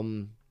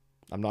 I'm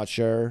not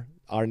sure.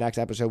 Our next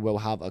episode we'll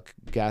have a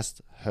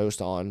guest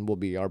host on. Will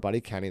be our buddy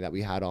Kenny that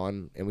we had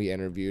on and we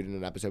interviewed in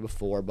an episode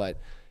before. But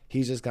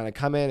he's just going to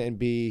come in and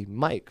be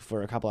Mike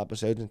for a couple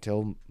episodes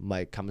until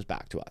Mike comes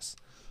back to us.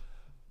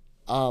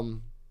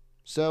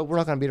 So we're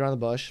not going to beat around the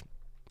bush.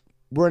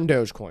 We're in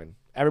Dogecoin.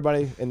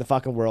 Everybody in the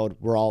fucking world,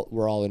 we're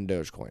all in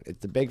Dogecoin.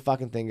 It's the big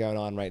fucking thing going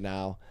on right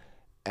now.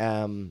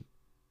 And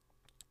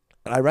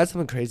I read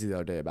something crazy the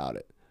other day about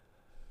it.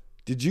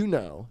 Did you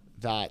know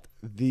that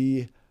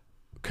the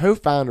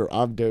co-founder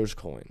of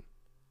Dogecoin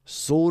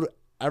sold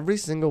every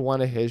single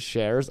one of his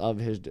shares of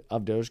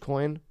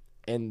Dogecoin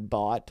and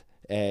bought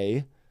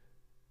a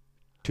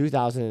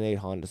 2008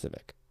 Honda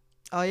Civic?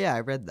 Oh yeah, I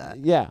read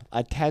that. Yeah,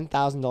 a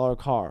 $10,000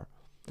 car.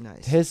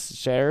 Nice. His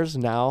shares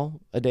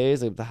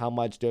nowadays, like how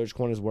much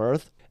Dogecoin is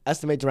worth,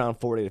 estimates around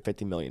 $40 to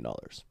 $50 million.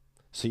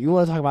 So you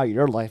want to talk about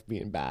your life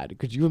being bad?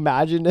 Could you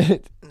imagine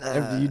it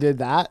if you did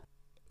that?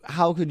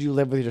 How could you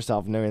live with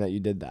yourself knowing that you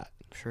did that?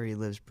 I'm sure he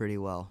lives pretty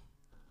well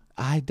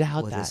I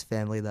doubt with that. his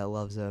family that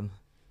loves him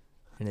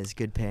and his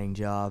good paying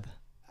job.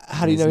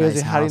 How do you know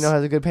how do you know he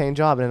has a good paying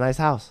job and a nice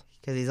house?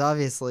 Because he's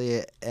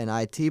obviously an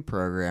IT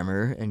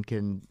programmer and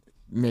can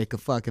make a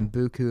fucking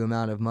buku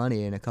amount of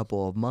money in a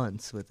couple of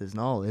months with his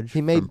knowledge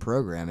from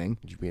programming.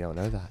 We don't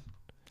know that.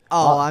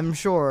 Oh, I'm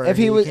sure. If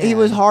he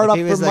was hard up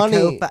for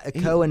money,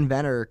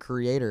 co-inventor,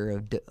 creator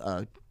of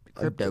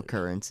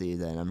cryptocurrency,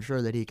 then I'm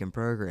sure that he can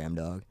program,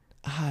 dog.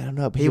 I don't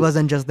know. But he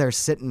wasn't just there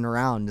sitting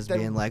around just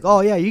being like,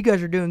 "Oh yeah, you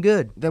guys are doing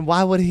good." Then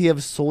why would he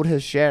have sold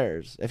his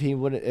shares if he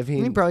would?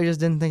 He probably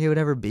just didn't think it would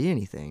ever be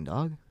anything,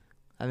 dog.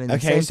 I mean, the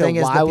Okay, same so thing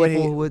as why the would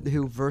people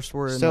who first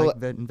were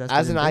invested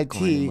as an in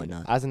Bitcoin and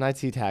whatnot. as an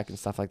IT tech and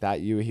stuff like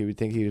that, he would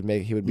think he would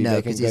be No,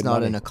 making because good he's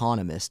not money. an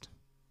economist.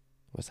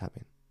 What's that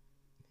mean?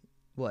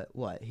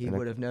 What? He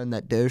would have known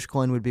that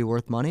Dogecoin would be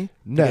worth money?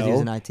 No, Because he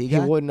was an IT guy? he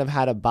wouldn't have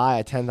had to buy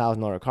a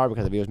 $10,000 car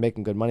because if he was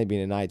making good money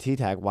being an IT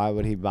tech, why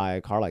would he buy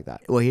a car like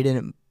that? Well, he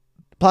didn't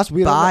Plus,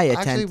 we buy don't a know.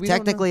 Actually, we don't know.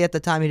 technically at the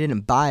time he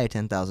didn't buy a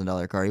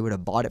 $10,000 car. He would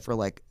have bought it for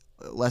like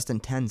less than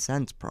 10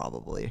 cents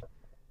probably.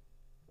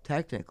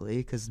 Technically,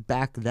 because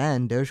back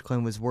then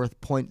Dogecoin was worth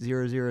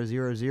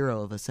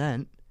 0.0000 of a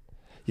cent.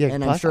 Yeah,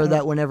 And I'm plus, sure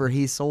that whenever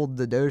he sold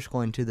the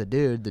Dogecoin to the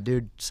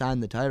dude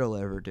signed the title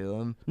over to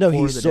him. No, for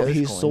he the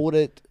Dogecoin. sold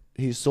it.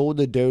 He sold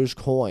the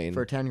Dogecoin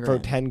For 10 for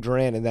grand.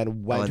 $10,000 and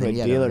then went to then a he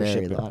had a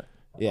very dealership. lot.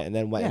 Yeah, and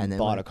then went and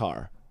bought a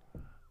car.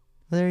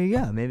 There you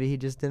go. Maybe he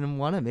just didn't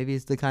want it. Maybe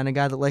he's the kind of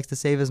guy that likes to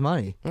save his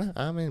money.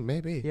 I mean,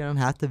 maybe. You don't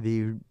have to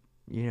be,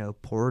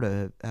 poor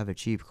to have a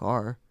cheap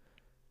car.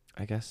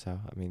 I guess so.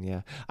 I mean,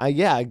 yeah.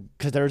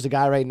 Because there's a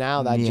guy right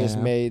now that just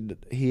made,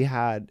 he's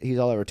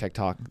all over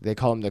TikTok. They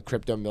call him the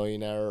crypto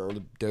millionaire or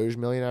the Doge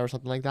millionaire or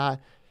something like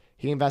that.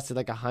 He invested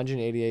like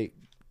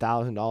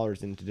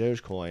 $188,000 into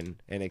Dogecoin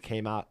and it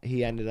came out,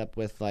 he ended up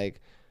with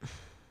like,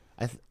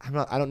 I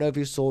don't know if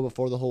he sold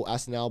before the whole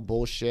SNL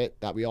bullshit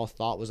that we all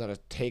thought was going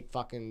to take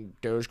fucking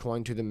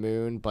Dogecoin to the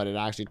moon, but it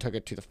actually took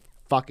it to the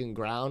fucking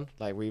ground.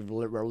 Like we're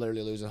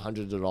literally losing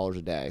hundreds of dollars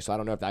a day. So I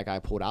don't know if that guy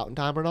pulled out in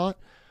time or not.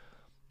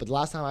 But the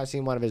last time I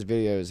seen one of his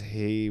videos,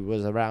 he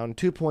was around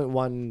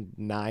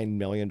 $2.19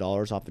 million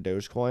off of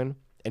Dogecoin.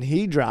 And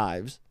he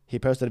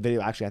posted a video,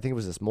 actually, I think it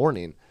was this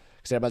morning.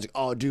 Because everybody's like,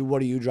 oh, dude, what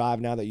do you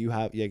drive now that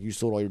you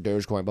sold all your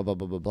Dogecoin, blah, blah,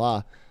 blah, blah, blah.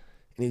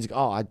 And he's like,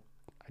 oh, I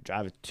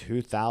drive a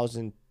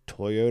 2000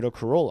 Toyota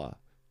Corolla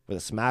with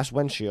a smashed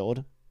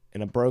windshield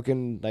and a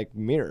broken,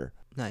 mirror.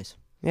 Nice.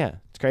 Yeah,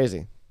 it's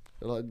crazy.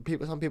 Some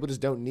people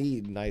just don't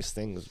need nice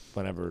things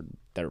whenever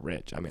they're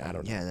rich. I mean, I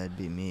don't know. Yeah, that'd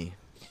be me.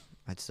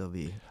 I'd still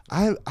be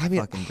I mean,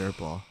 fucking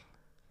dirtball.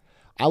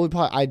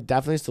 I'd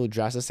definitely still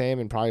dress the same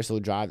and probably still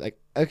drive. I'd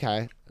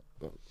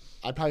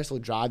probably still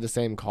drive the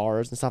same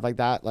cars and stuff like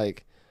that.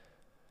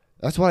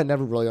 That's what I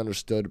never really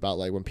understood about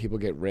when people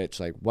get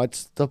rich.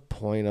 What's the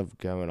point of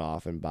going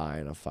off and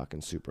buying a fucking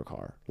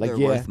supercar? They're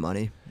worth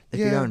money. If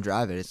you don't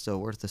drive it, it's still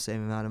worth the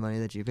same amount of money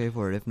that you pay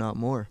for it, if not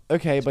more.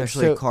 Okay,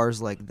 especially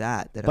cars like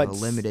that have a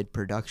limited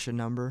production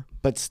number.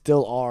 But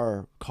still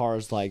are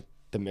cars like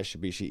the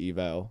Mitsubishi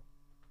Evo,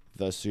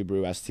 the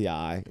Subaru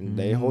STI, and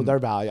they hold their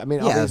value. I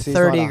mean, obviously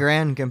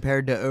 $30,000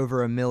 compared to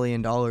over $1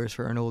 million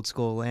for an old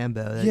school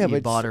Lambo that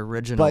you bought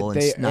original in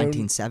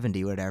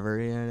 1970,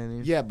 whatever. You know what I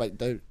mean? Yeah, but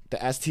the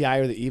STI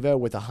or the Evo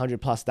with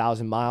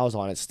 100,000+ miles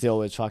on it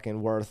still is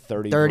fucking worth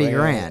 30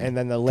 grand. And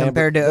then the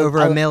compared to over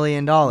 $1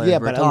 million. Yeah, we're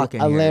but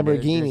talking a here,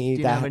 Lamborghini.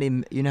 Do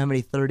you know how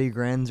many 30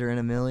 grands are in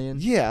 $1 million?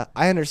 Yeah,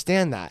 I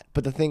understand that,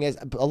 but the thing is,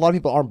 a lot of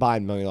people aren't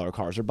buying $1 million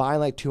cars. They're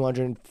buying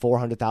 $200,000,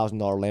 $400,000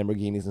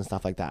 Lamborghinis and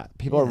stuff like that.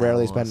 People are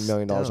rarely spending $1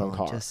 million on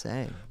cars. Just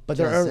saying. But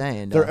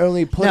they're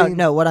only putting.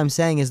 No. What I'm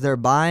saying is they're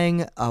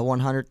buying a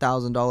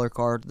 $100,000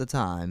 car at the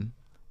time.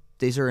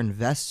 These are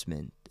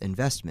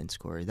investments,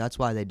 Corey. That's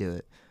why they do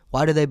it.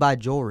 Why do they buy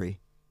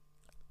jewelry?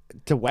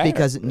 To wear?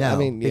 Because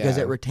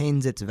it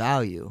retains its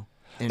value,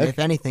 and if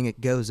anything, it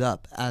goes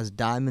up as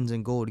diamonds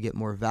and gold get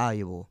more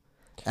valuable.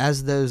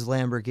 As those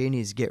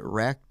Lamborghinis get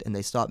wrecked and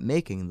they stop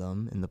making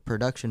them, and the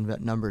production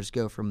numbers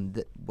go from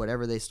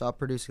whatever they stop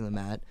producing them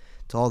at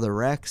to all the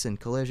wrecks and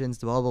collisions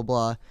to blah blah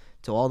blah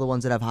to all the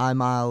ones that have high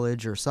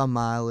mileage or some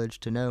mileage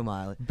to no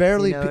mileage.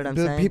 Barely. You know what I'm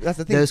saying? That's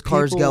the thing. Those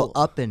cars go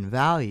up in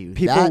value.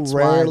 People That's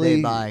rarely why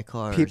they buy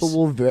cars. People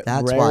will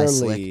That's rarely why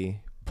Slick.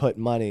 Put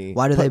money.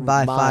 Why do they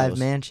buy miles. 5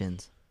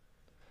 mansions?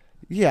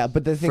 Yeah,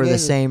 but the thing for is, the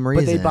same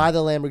reason. But they buy the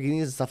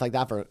Lamborghinis and stuff like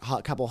that for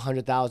a couple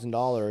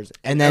 $100,000,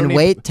 and then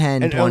wait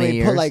 10, and 20 only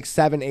years. put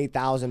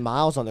 7,000-8,000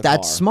 miles on the car.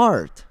 That's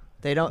smart.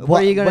 They don't.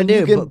 What are you gonna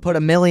do? Put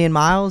 1 million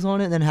miles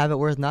on it and then have it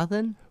worth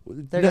nothing?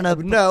 They're gonna.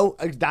 No,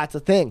 that's the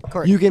thing.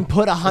 You can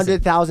put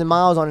 100,000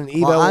 miles on an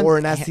Evo or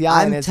an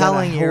STI, and it's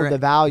gonna hold the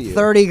value.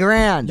 30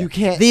 grand. You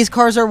can't. These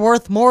cars are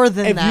worth more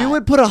than that. If you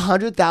would put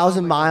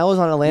 100,000 miles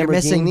on a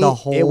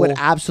Lamborghini, it would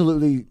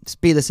absolutely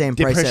be the same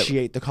price.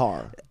 Depreciate the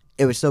car.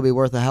 it would still be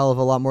worth a hell of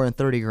a lot more than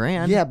 30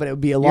 grand. Yeah, but it would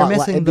be a You're lot.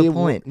 missing the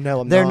point.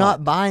 No, I'm They're not.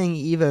 not buying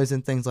Evos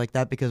and things like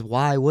that because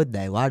why would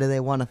they? Why do they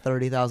want a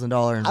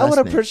 $30,000 investment?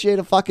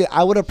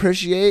 I would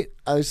appreciate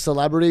a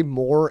celebrity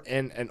more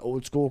in an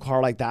old school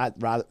car like that,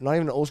 rather not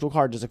even an old school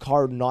car, just a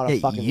car, not a Yeah,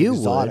 fucking you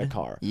exotic would.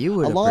 car. You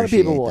would A lot of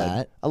people appreciate would.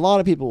 that. A lot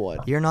of people would.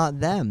 You're not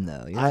them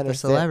though. You're I not the understand.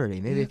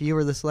 celebrity. Maybe if you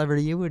were the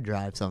celebrity, you would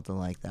drive something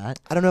like that.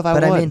 I don't know if I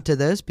But would. I mean, to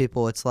those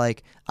people, it's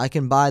like I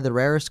can buy the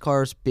rarest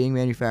cars being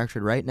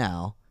manufactured right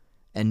now,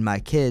 and my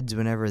kids,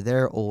 whenever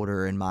they're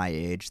older and my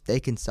age, they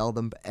can sell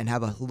them and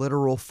have a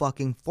literal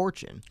fucking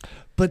fortune.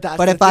 but that's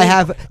But the if I thing.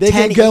 have they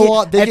 10 can go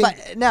on. They can,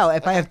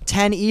 if I have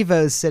 10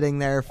 Evos sitting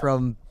there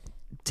from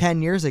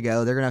 10 years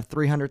ago, they're gonna have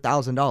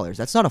 $300,000.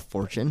 That's not a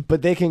fortune.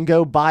 but they can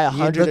go buy You'd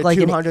 $100,000 look to like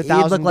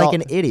 $200,000. you'd look like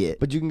an idiot.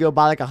 But you can go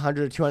buy like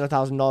 $100,000 to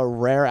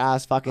 $200,000 rare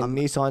ass fucking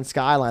Nissan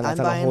Skyline that's I'm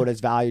gonna buying- hold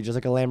its value just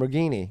like a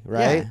Lamborghini,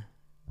 right?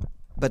 Yeah.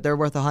 But they're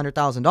worth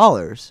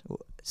 $100,000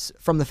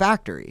 from the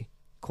factory,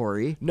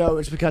 Corey. No,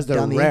 it's because they're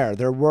Dummy. rare.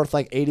 They're worth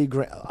like 80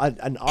 grand.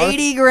 An R,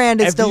 80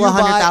 grand is if still you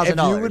buy-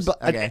 $100,000.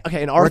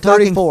 Okay, an We're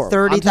talking R34.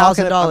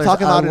 $30,000. I'm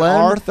talking about an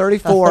alone.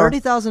 R34. A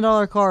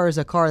 $30,000 car is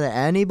a car that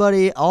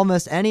anybody,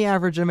 almost any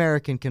average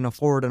American, can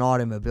afford an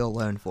automobile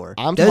loan for.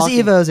 I'm Those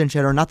talking- Evos and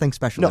shit are nothing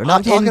special. No, they're not.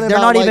 I'm talking they're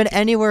about, not like- even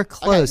anywhere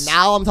close. Okay,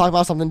 now I'm talking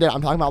about something different.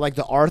 I'm talking about like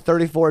the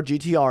R34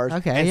 GTRs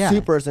Okay, and yeah.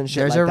 Supras and shit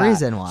There's like a that.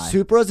 reason why.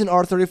 Supras and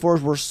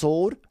R34s were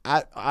sold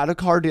at of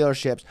car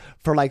dealerships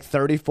for like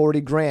 30,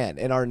 40 grand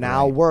and are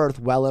now Right. worth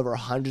well over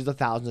hundreds of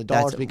thousands of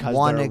dollars That's because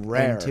one they're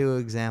rare. and two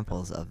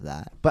examples of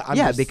that. But I'm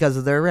yeah, just-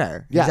 because they're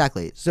rare. Yeah.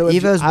 Exactly. So if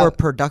you- Evos I- were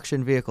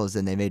production vehicles,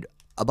 and they made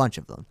a bunch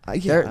of them.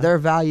 Yeah. Their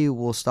value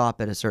will stop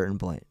at a certain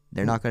point.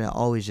 They're not going to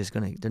always just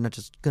going to. They're not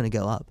just going to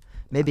go up.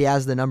 Maybe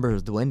as the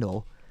numbers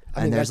dwindle, I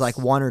mean, and there's like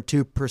that's- one or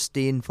two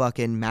pristine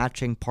fucking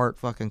matching part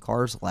fucking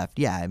cars left.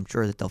 Yeah, I'm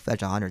sure that they'll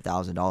fetch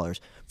 $100,000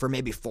 for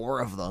maybe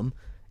 4 of them,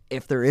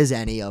 if there is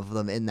any of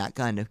them in that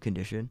kind of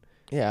condition.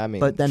 Yeah, I mean,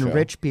 But then sure.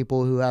 rich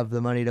people who have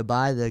the money to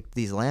buy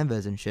these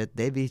Lambos and shit,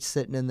 they be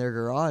sitting in their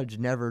garage,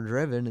 never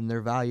driven, and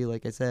their value,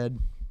 like I said,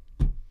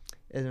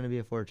 is going to be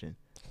a fortune.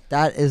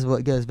 That is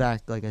what goes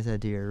back, like I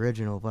said, to your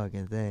original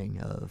fucking thing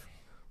of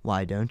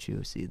why don't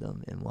you see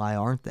them and why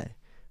aren't they?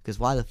 Because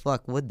why the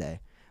fuck would they?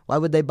 Why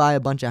would they buy a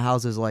bunch of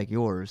houses like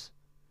yours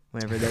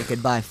whenever they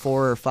could buy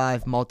 4 or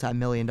 5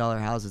 multi-million-dollar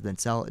houses then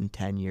sell it in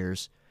 10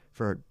 years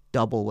for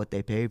double what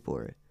they paid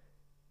for it?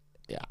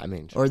 Yeah, I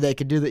mean, sure. Or they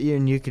could do that,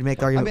 and you could make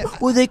the argument. mean,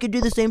 well, they could do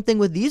the same thing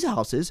with these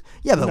houses.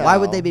 Yeah, but why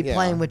would they be No, yeah.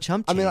 playing with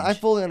chump I change? mean, I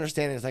fully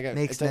understand. It's like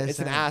Makes it's no an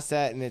sense.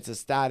 asset and it's a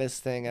status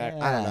thing. And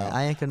I don't Yeah, know.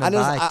 I ain't gonna I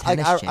just, buy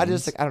tennis I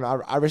just chains. I don't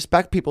know. I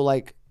respect people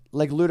like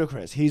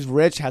Ludacris. He's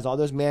rich, has all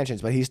those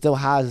mansions, but he still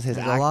has his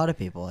There's a lot of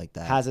people like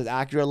that. has his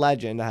Acura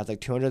Legend that has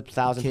like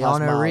 200,000 plus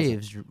Keanu miles.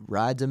 Reeves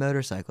rides a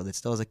motorcycle that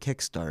still has a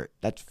kickstart.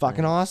 That's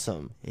fucking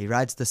awesome. He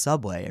rides the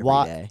subway every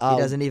Why- day. oh.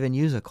 He doesn't even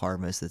use a car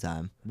most of the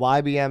time.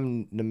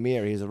 YBM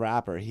Namir, he's a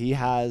rapper. He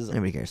has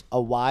Nobody cares.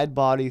 a wide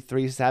body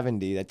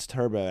 370 that's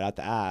turbo at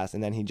the ass,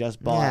 and then he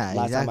just bought Yeah,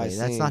 last exactly. time I That's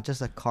seen not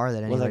just a car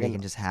that was like anybody an-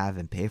 can just have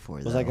and pay for.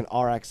 was though. like an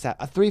RX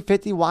a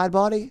 350 wide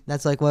body.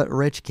 That's like what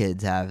rich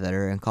kids have that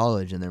are in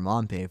college and their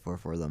mom paid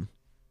for them.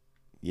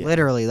 Yeah.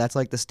 Literally, that's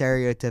like the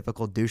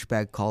stereotypical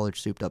douchebag college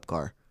souped up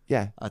car.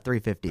 Yeah. A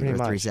 350 Pretty or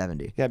much.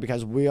 370. Yeah,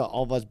 because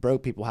all of us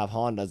broke people have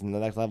Hondas, and the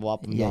next level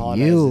up from Yeah, the Hondas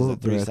you is a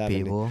broke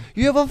 370. people.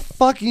 You have a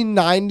fucking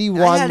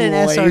 91 I had an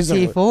Laser.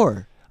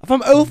 SRT4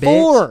 from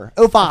 04,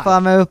 05,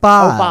 from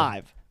 05.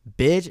 05.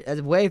 Bitch,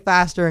 it's way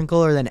faster and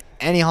cooler than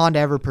any Honda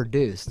ever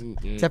produced,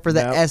 except for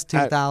the No,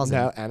 S2000.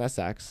 No,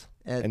 NSX.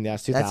 And the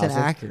S2000. That's an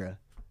Acura.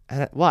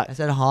 I What?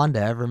 said Honda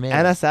ever made.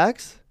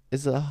 NSX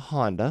is a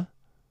Honda.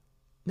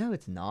 No,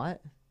 it's not.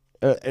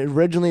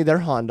 Originally, they're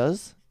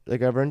Hondas.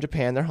 Like over in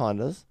Japan, they're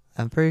Hondas.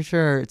 I'm pretty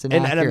sure it's an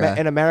In Acura.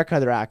 in America,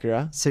 they're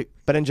Acura. So,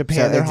 But in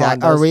Japan, they're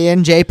Hondas. are we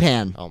in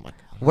Japan? Oh my god.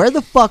 Where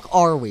the fuck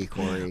are we,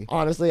 Corey?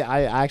 Honestly,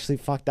 I actually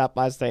fucked up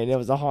by saying it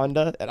was a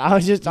Honda, and I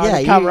was just trying Yeah,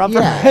 to cover up for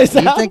You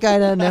myself. think I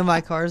don't know my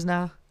cars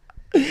now?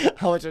 I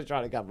was just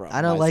trying to cover up.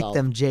 I don't for like myself.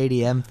 them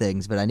JDM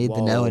things, but I need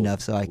to know Whoa.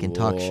 enough so I can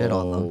talk shit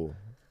on them. Whoa.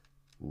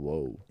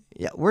 Whoa.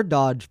 Yeah, we're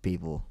Dodge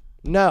people.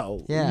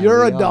 No, Yeah,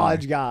 you're we a are.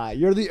 Dodge guy.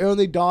 You're the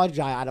only Dodge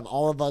guy out of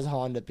all of us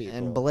Honda people.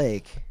 And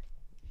Blake.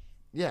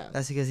 yeah,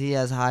 That's because he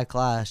has high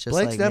class, just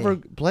Blake's like me.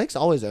 Blake's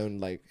always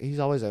owned he's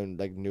always owned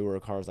like newer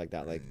cars like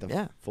that, like the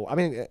Yeah. I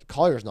mean,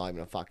 Collier's not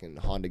even a fucking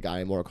Honda guy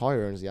anymore.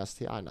 Collier owns the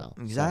STI now.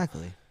 So,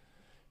 Exactly.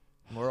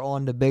 We're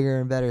on to bigger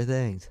and better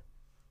things.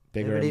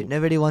 bigger,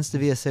 Nobody wants to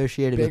be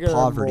associated bigger with and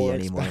poverty more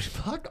anymore.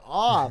 Fuck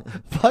off.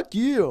 Fuck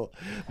you.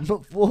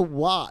 But for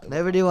what?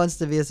 Nobody wants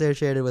to be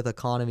associated with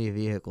economy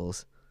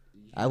vehicles.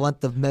 I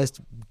want the most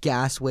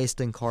gas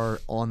wasting car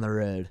on the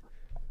road.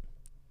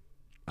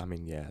 I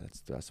mean, yeah,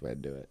 that's the best way to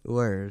do it.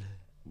 Word.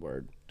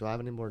 Word. Do I have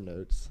any more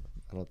notes?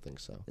 I don't think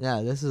so.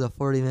 Yeah, this is a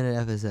 40-minute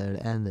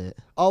episode. End it.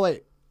 Oh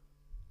wait,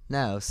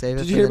 No, save it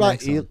did for you hear the about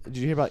next one. Did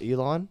you hear about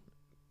Elon?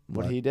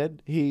 What What? he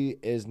did? He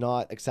is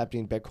not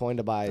accepting Bitcoin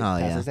to buy Oh,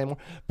 Teslas yeah. anymore.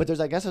 But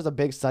I guess there's a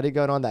big study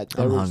going on that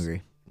I'm there was-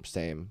 hungry.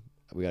 Same.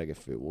 We gotta get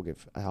food. We'll get.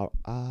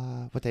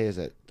 What day is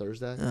it?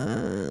 Thursday.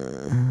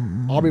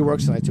 Aubrey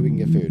works tonight, so we can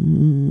get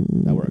food.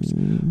 That works.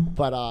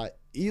 But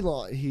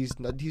Elon, he's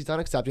done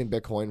accepting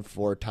Bitcoin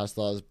for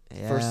Teslas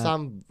for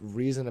some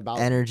reason about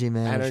energy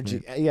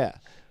management. Yeah,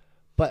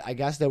 but I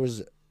guess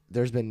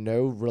there's been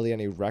no really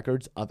any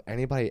records of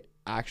anybody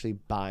actually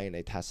buying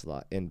a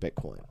Tesla in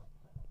Bitcoin.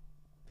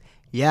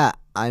 Yeah,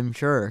 I'm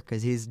sure,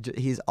 because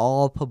he's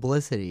all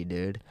publicity,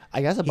 dude.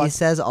 I guess he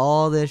says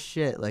all this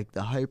shit, like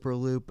the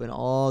Hyperloop and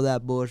all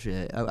that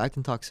bullshit. I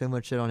can talk so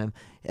much shit on him.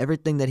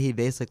 Everything that he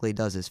basically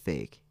does is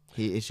fake.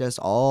 It's just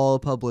all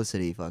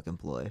publicity fucking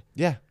ploy.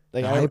 Yeah.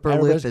 Like the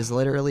Hyperloop is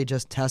literally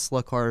just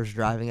Tesla cars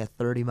driving at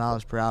 30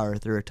 miles per hour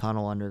through a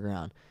tunnel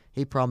underground.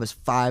 He promised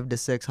 500 to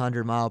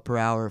 600 mile per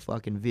hour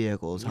fucking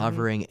vehicles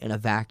hovering in a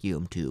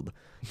vacuum tube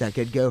that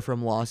could go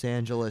from Los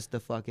Angeles to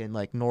fucking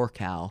like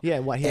NorCal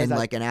in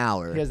like an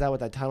hour. He has that with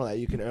that tunnel that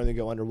you can only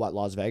go under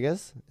Las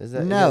Vegas?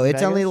 No,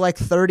 it's only like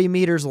 30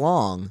 meters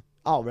long.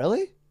 Oh,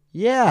 really?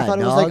 Yeah, I thought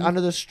it was like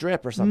under the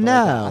strip or something. No,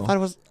 like that. I thought it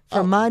was.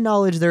 From my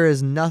knowledge, there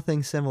is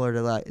nothing similar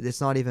to that.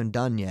 It's not even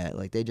done yet.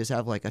 Like they just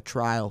have like a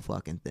trial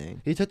fucking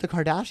thing. He took the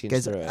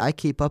Kardashians through it. I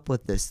keep up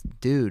with this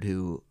dude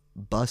who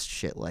busts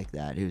shit like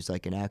that, who's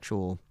like an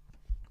actual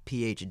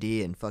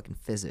PhD in fucking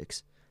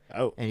physics.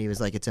 Oh, and he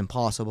was like, it's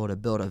impossible to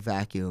build a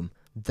vacuum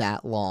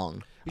that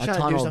long. You're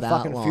trying to do some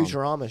fucking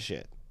Futurama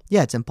shit.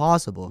 Yeah, it's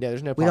impossible. Yeah,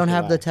 there's no. We don't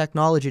have the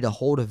technology to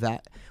hold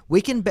a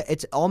We can.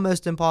 It's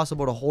almost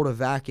impossible to hold a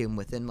vacuum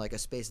within like a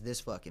space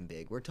this fucking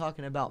big. We're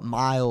talking about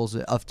miles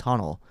of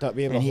tunnel. Don't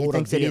be able to hold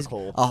a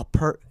vehicle.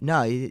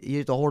 No, you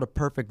have to hold a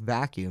perfect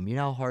vacuum. You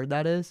know how hard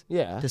that is?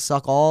 Yeah. To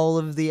suck all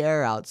of the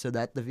air out so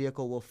that the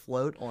vehicle will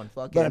float on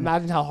fucking. But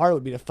imagine how hard it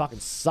would be to fucking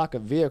suck a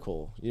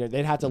vehicle. You know,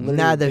 they'd have to literally.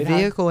 Nah, the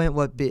vehicle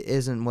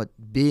isn't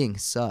what being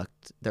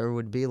sucked. There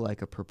would be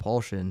like a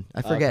propulsion.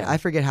 I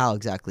forget how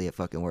exactly it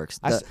fucking works.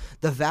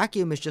 The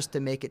vacuum is just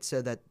to make it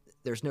so that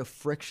there's no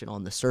friction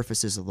on the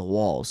surfaces of the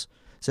walls,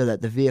 so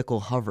that the vehicle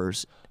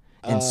hovers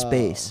in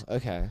space.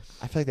 Okay,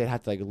 I feel like they'd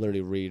have to like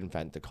literally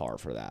reinvent the car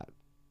for that.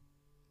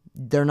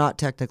 They're not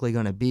technically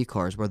going to be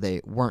cars where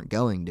they weren't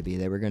going to be.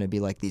 They were going to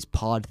be like these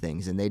pod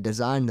things, and they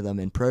designed them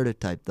and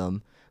prototyped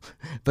them,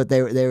 but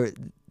they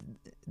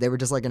were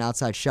just like an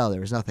outside shell.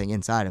 There was nothing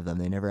inside of them.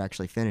 They never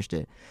actually finished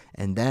it.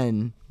 And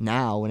then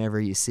now,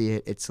 whenever you see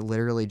it, it's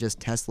literally just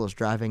Teslas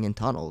driving in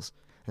tunnels,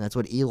 and that's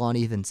what Elon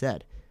even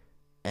said.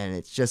 And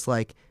it's just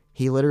like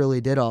he literally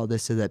did all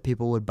this so that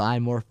people would buy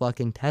more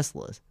fucking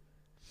Teslas.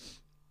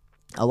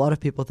 A lot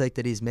of people think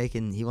that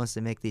he wants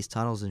to make these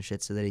tunnels and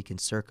shit so that he can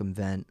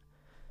circumvent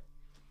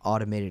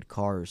automated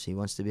cars. He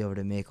wants to be able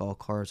to make all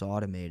cars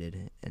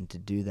automated, and to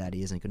do that,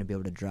 he isn't going to be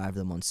able to drive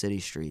them on city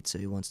streets, so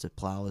he wants to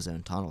plow his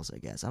own tunnels, I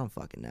guess. I don't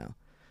fucking know.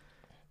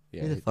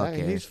 Yeah,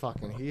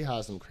 he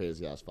has some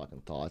crazy ass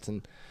fucking thoughts,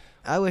 and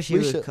I wish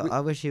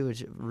he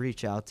would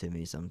reach out to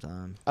me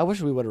sometime. I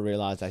wish we would have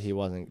realized that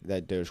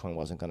that Dogecoin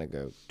wasn't going to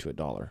go to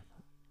 $1.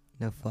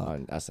 No fuck.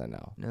 On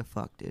SNL. No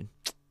fuck, dude.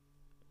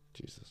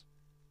 Jesus.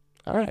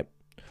 All right.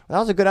 Well, that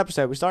was a good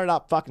episode. We started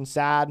out fucking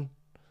sad,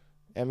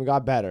 and we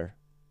got better.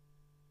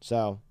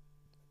 So,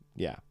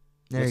 yeah.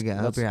 There you go. I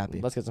hope you're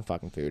happy. Let's get some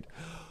fucking food.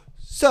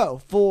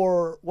 So,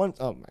 oh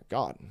my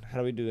God. How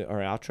do we do our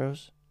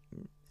outros?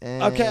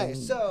 Okay,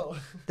 so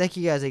thank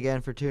you guys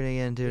again for tuning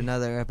in to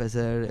another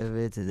episode of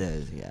It's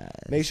Those Guys.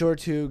 Make sure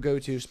to go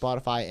to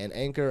Spotify and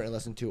Anchor and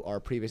listen to our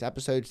previous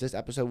episodes. This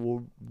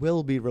episode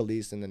will be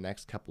released in the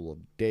next couple of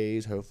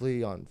days,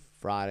 hopefully on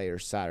Friday or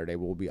Saturday.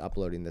 We'll be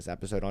uploading this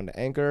episode onto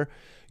Anchor.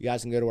 You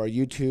guys can go to our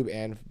YouTube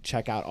and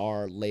check out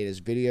our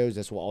latest videos.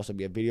 This will also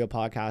be a video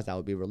podcast that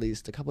will be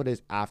released a couple of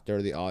days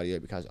after the audio,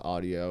 because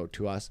audio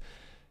to us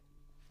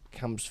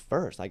comes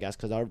first, I guess,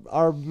 because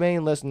our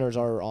main listeners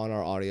are on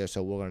our audio,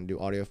 so we're going to do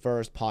audio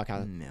first.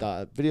 Podcast,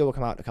 the video will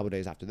come out a couple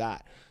days after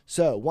that.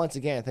 So once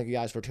again, thank you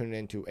guys for tuning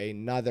in to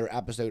another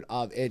episode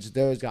of It's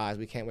Those Guys.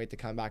 We can't wait to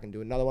come back and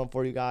do another one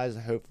for you guys.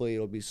 Hopefully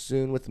it'll be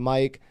soon with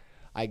Mike.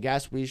 I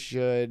guess we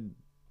should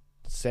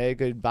say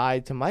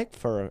goodbye to Mike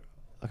for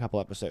a couple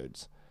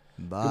episodes.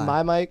 Bye.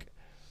 Goodbye, Mike.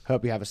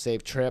 Hope you have a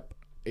safe trip,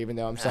 even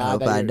though I'm sad. I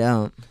hope I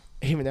don't.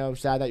 Even though I'm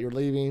sad that you're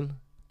leaving.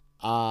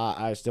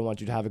 I still want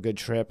you to have a good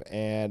trip,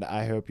 and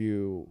I hope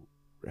you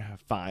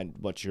find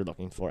what you're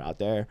looking for out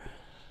there.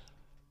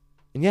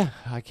 And yeah,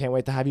 I can't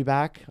wait to have you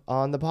back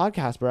on the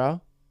podcast,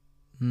 bro.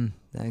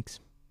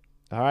 Thanks.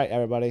 All right,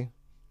 everybody.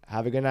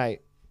 Have a good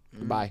night.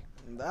 Bye.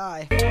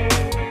 Bye.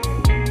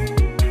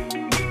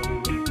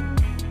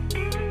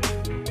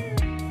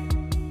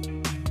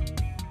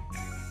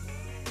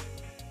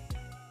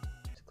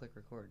 Just click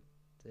record.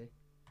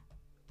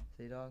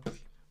 See, dog?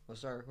 We'll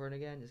start recording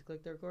again. Just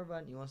click the record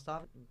button. You want to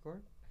stop it and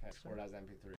record? Export as MP3.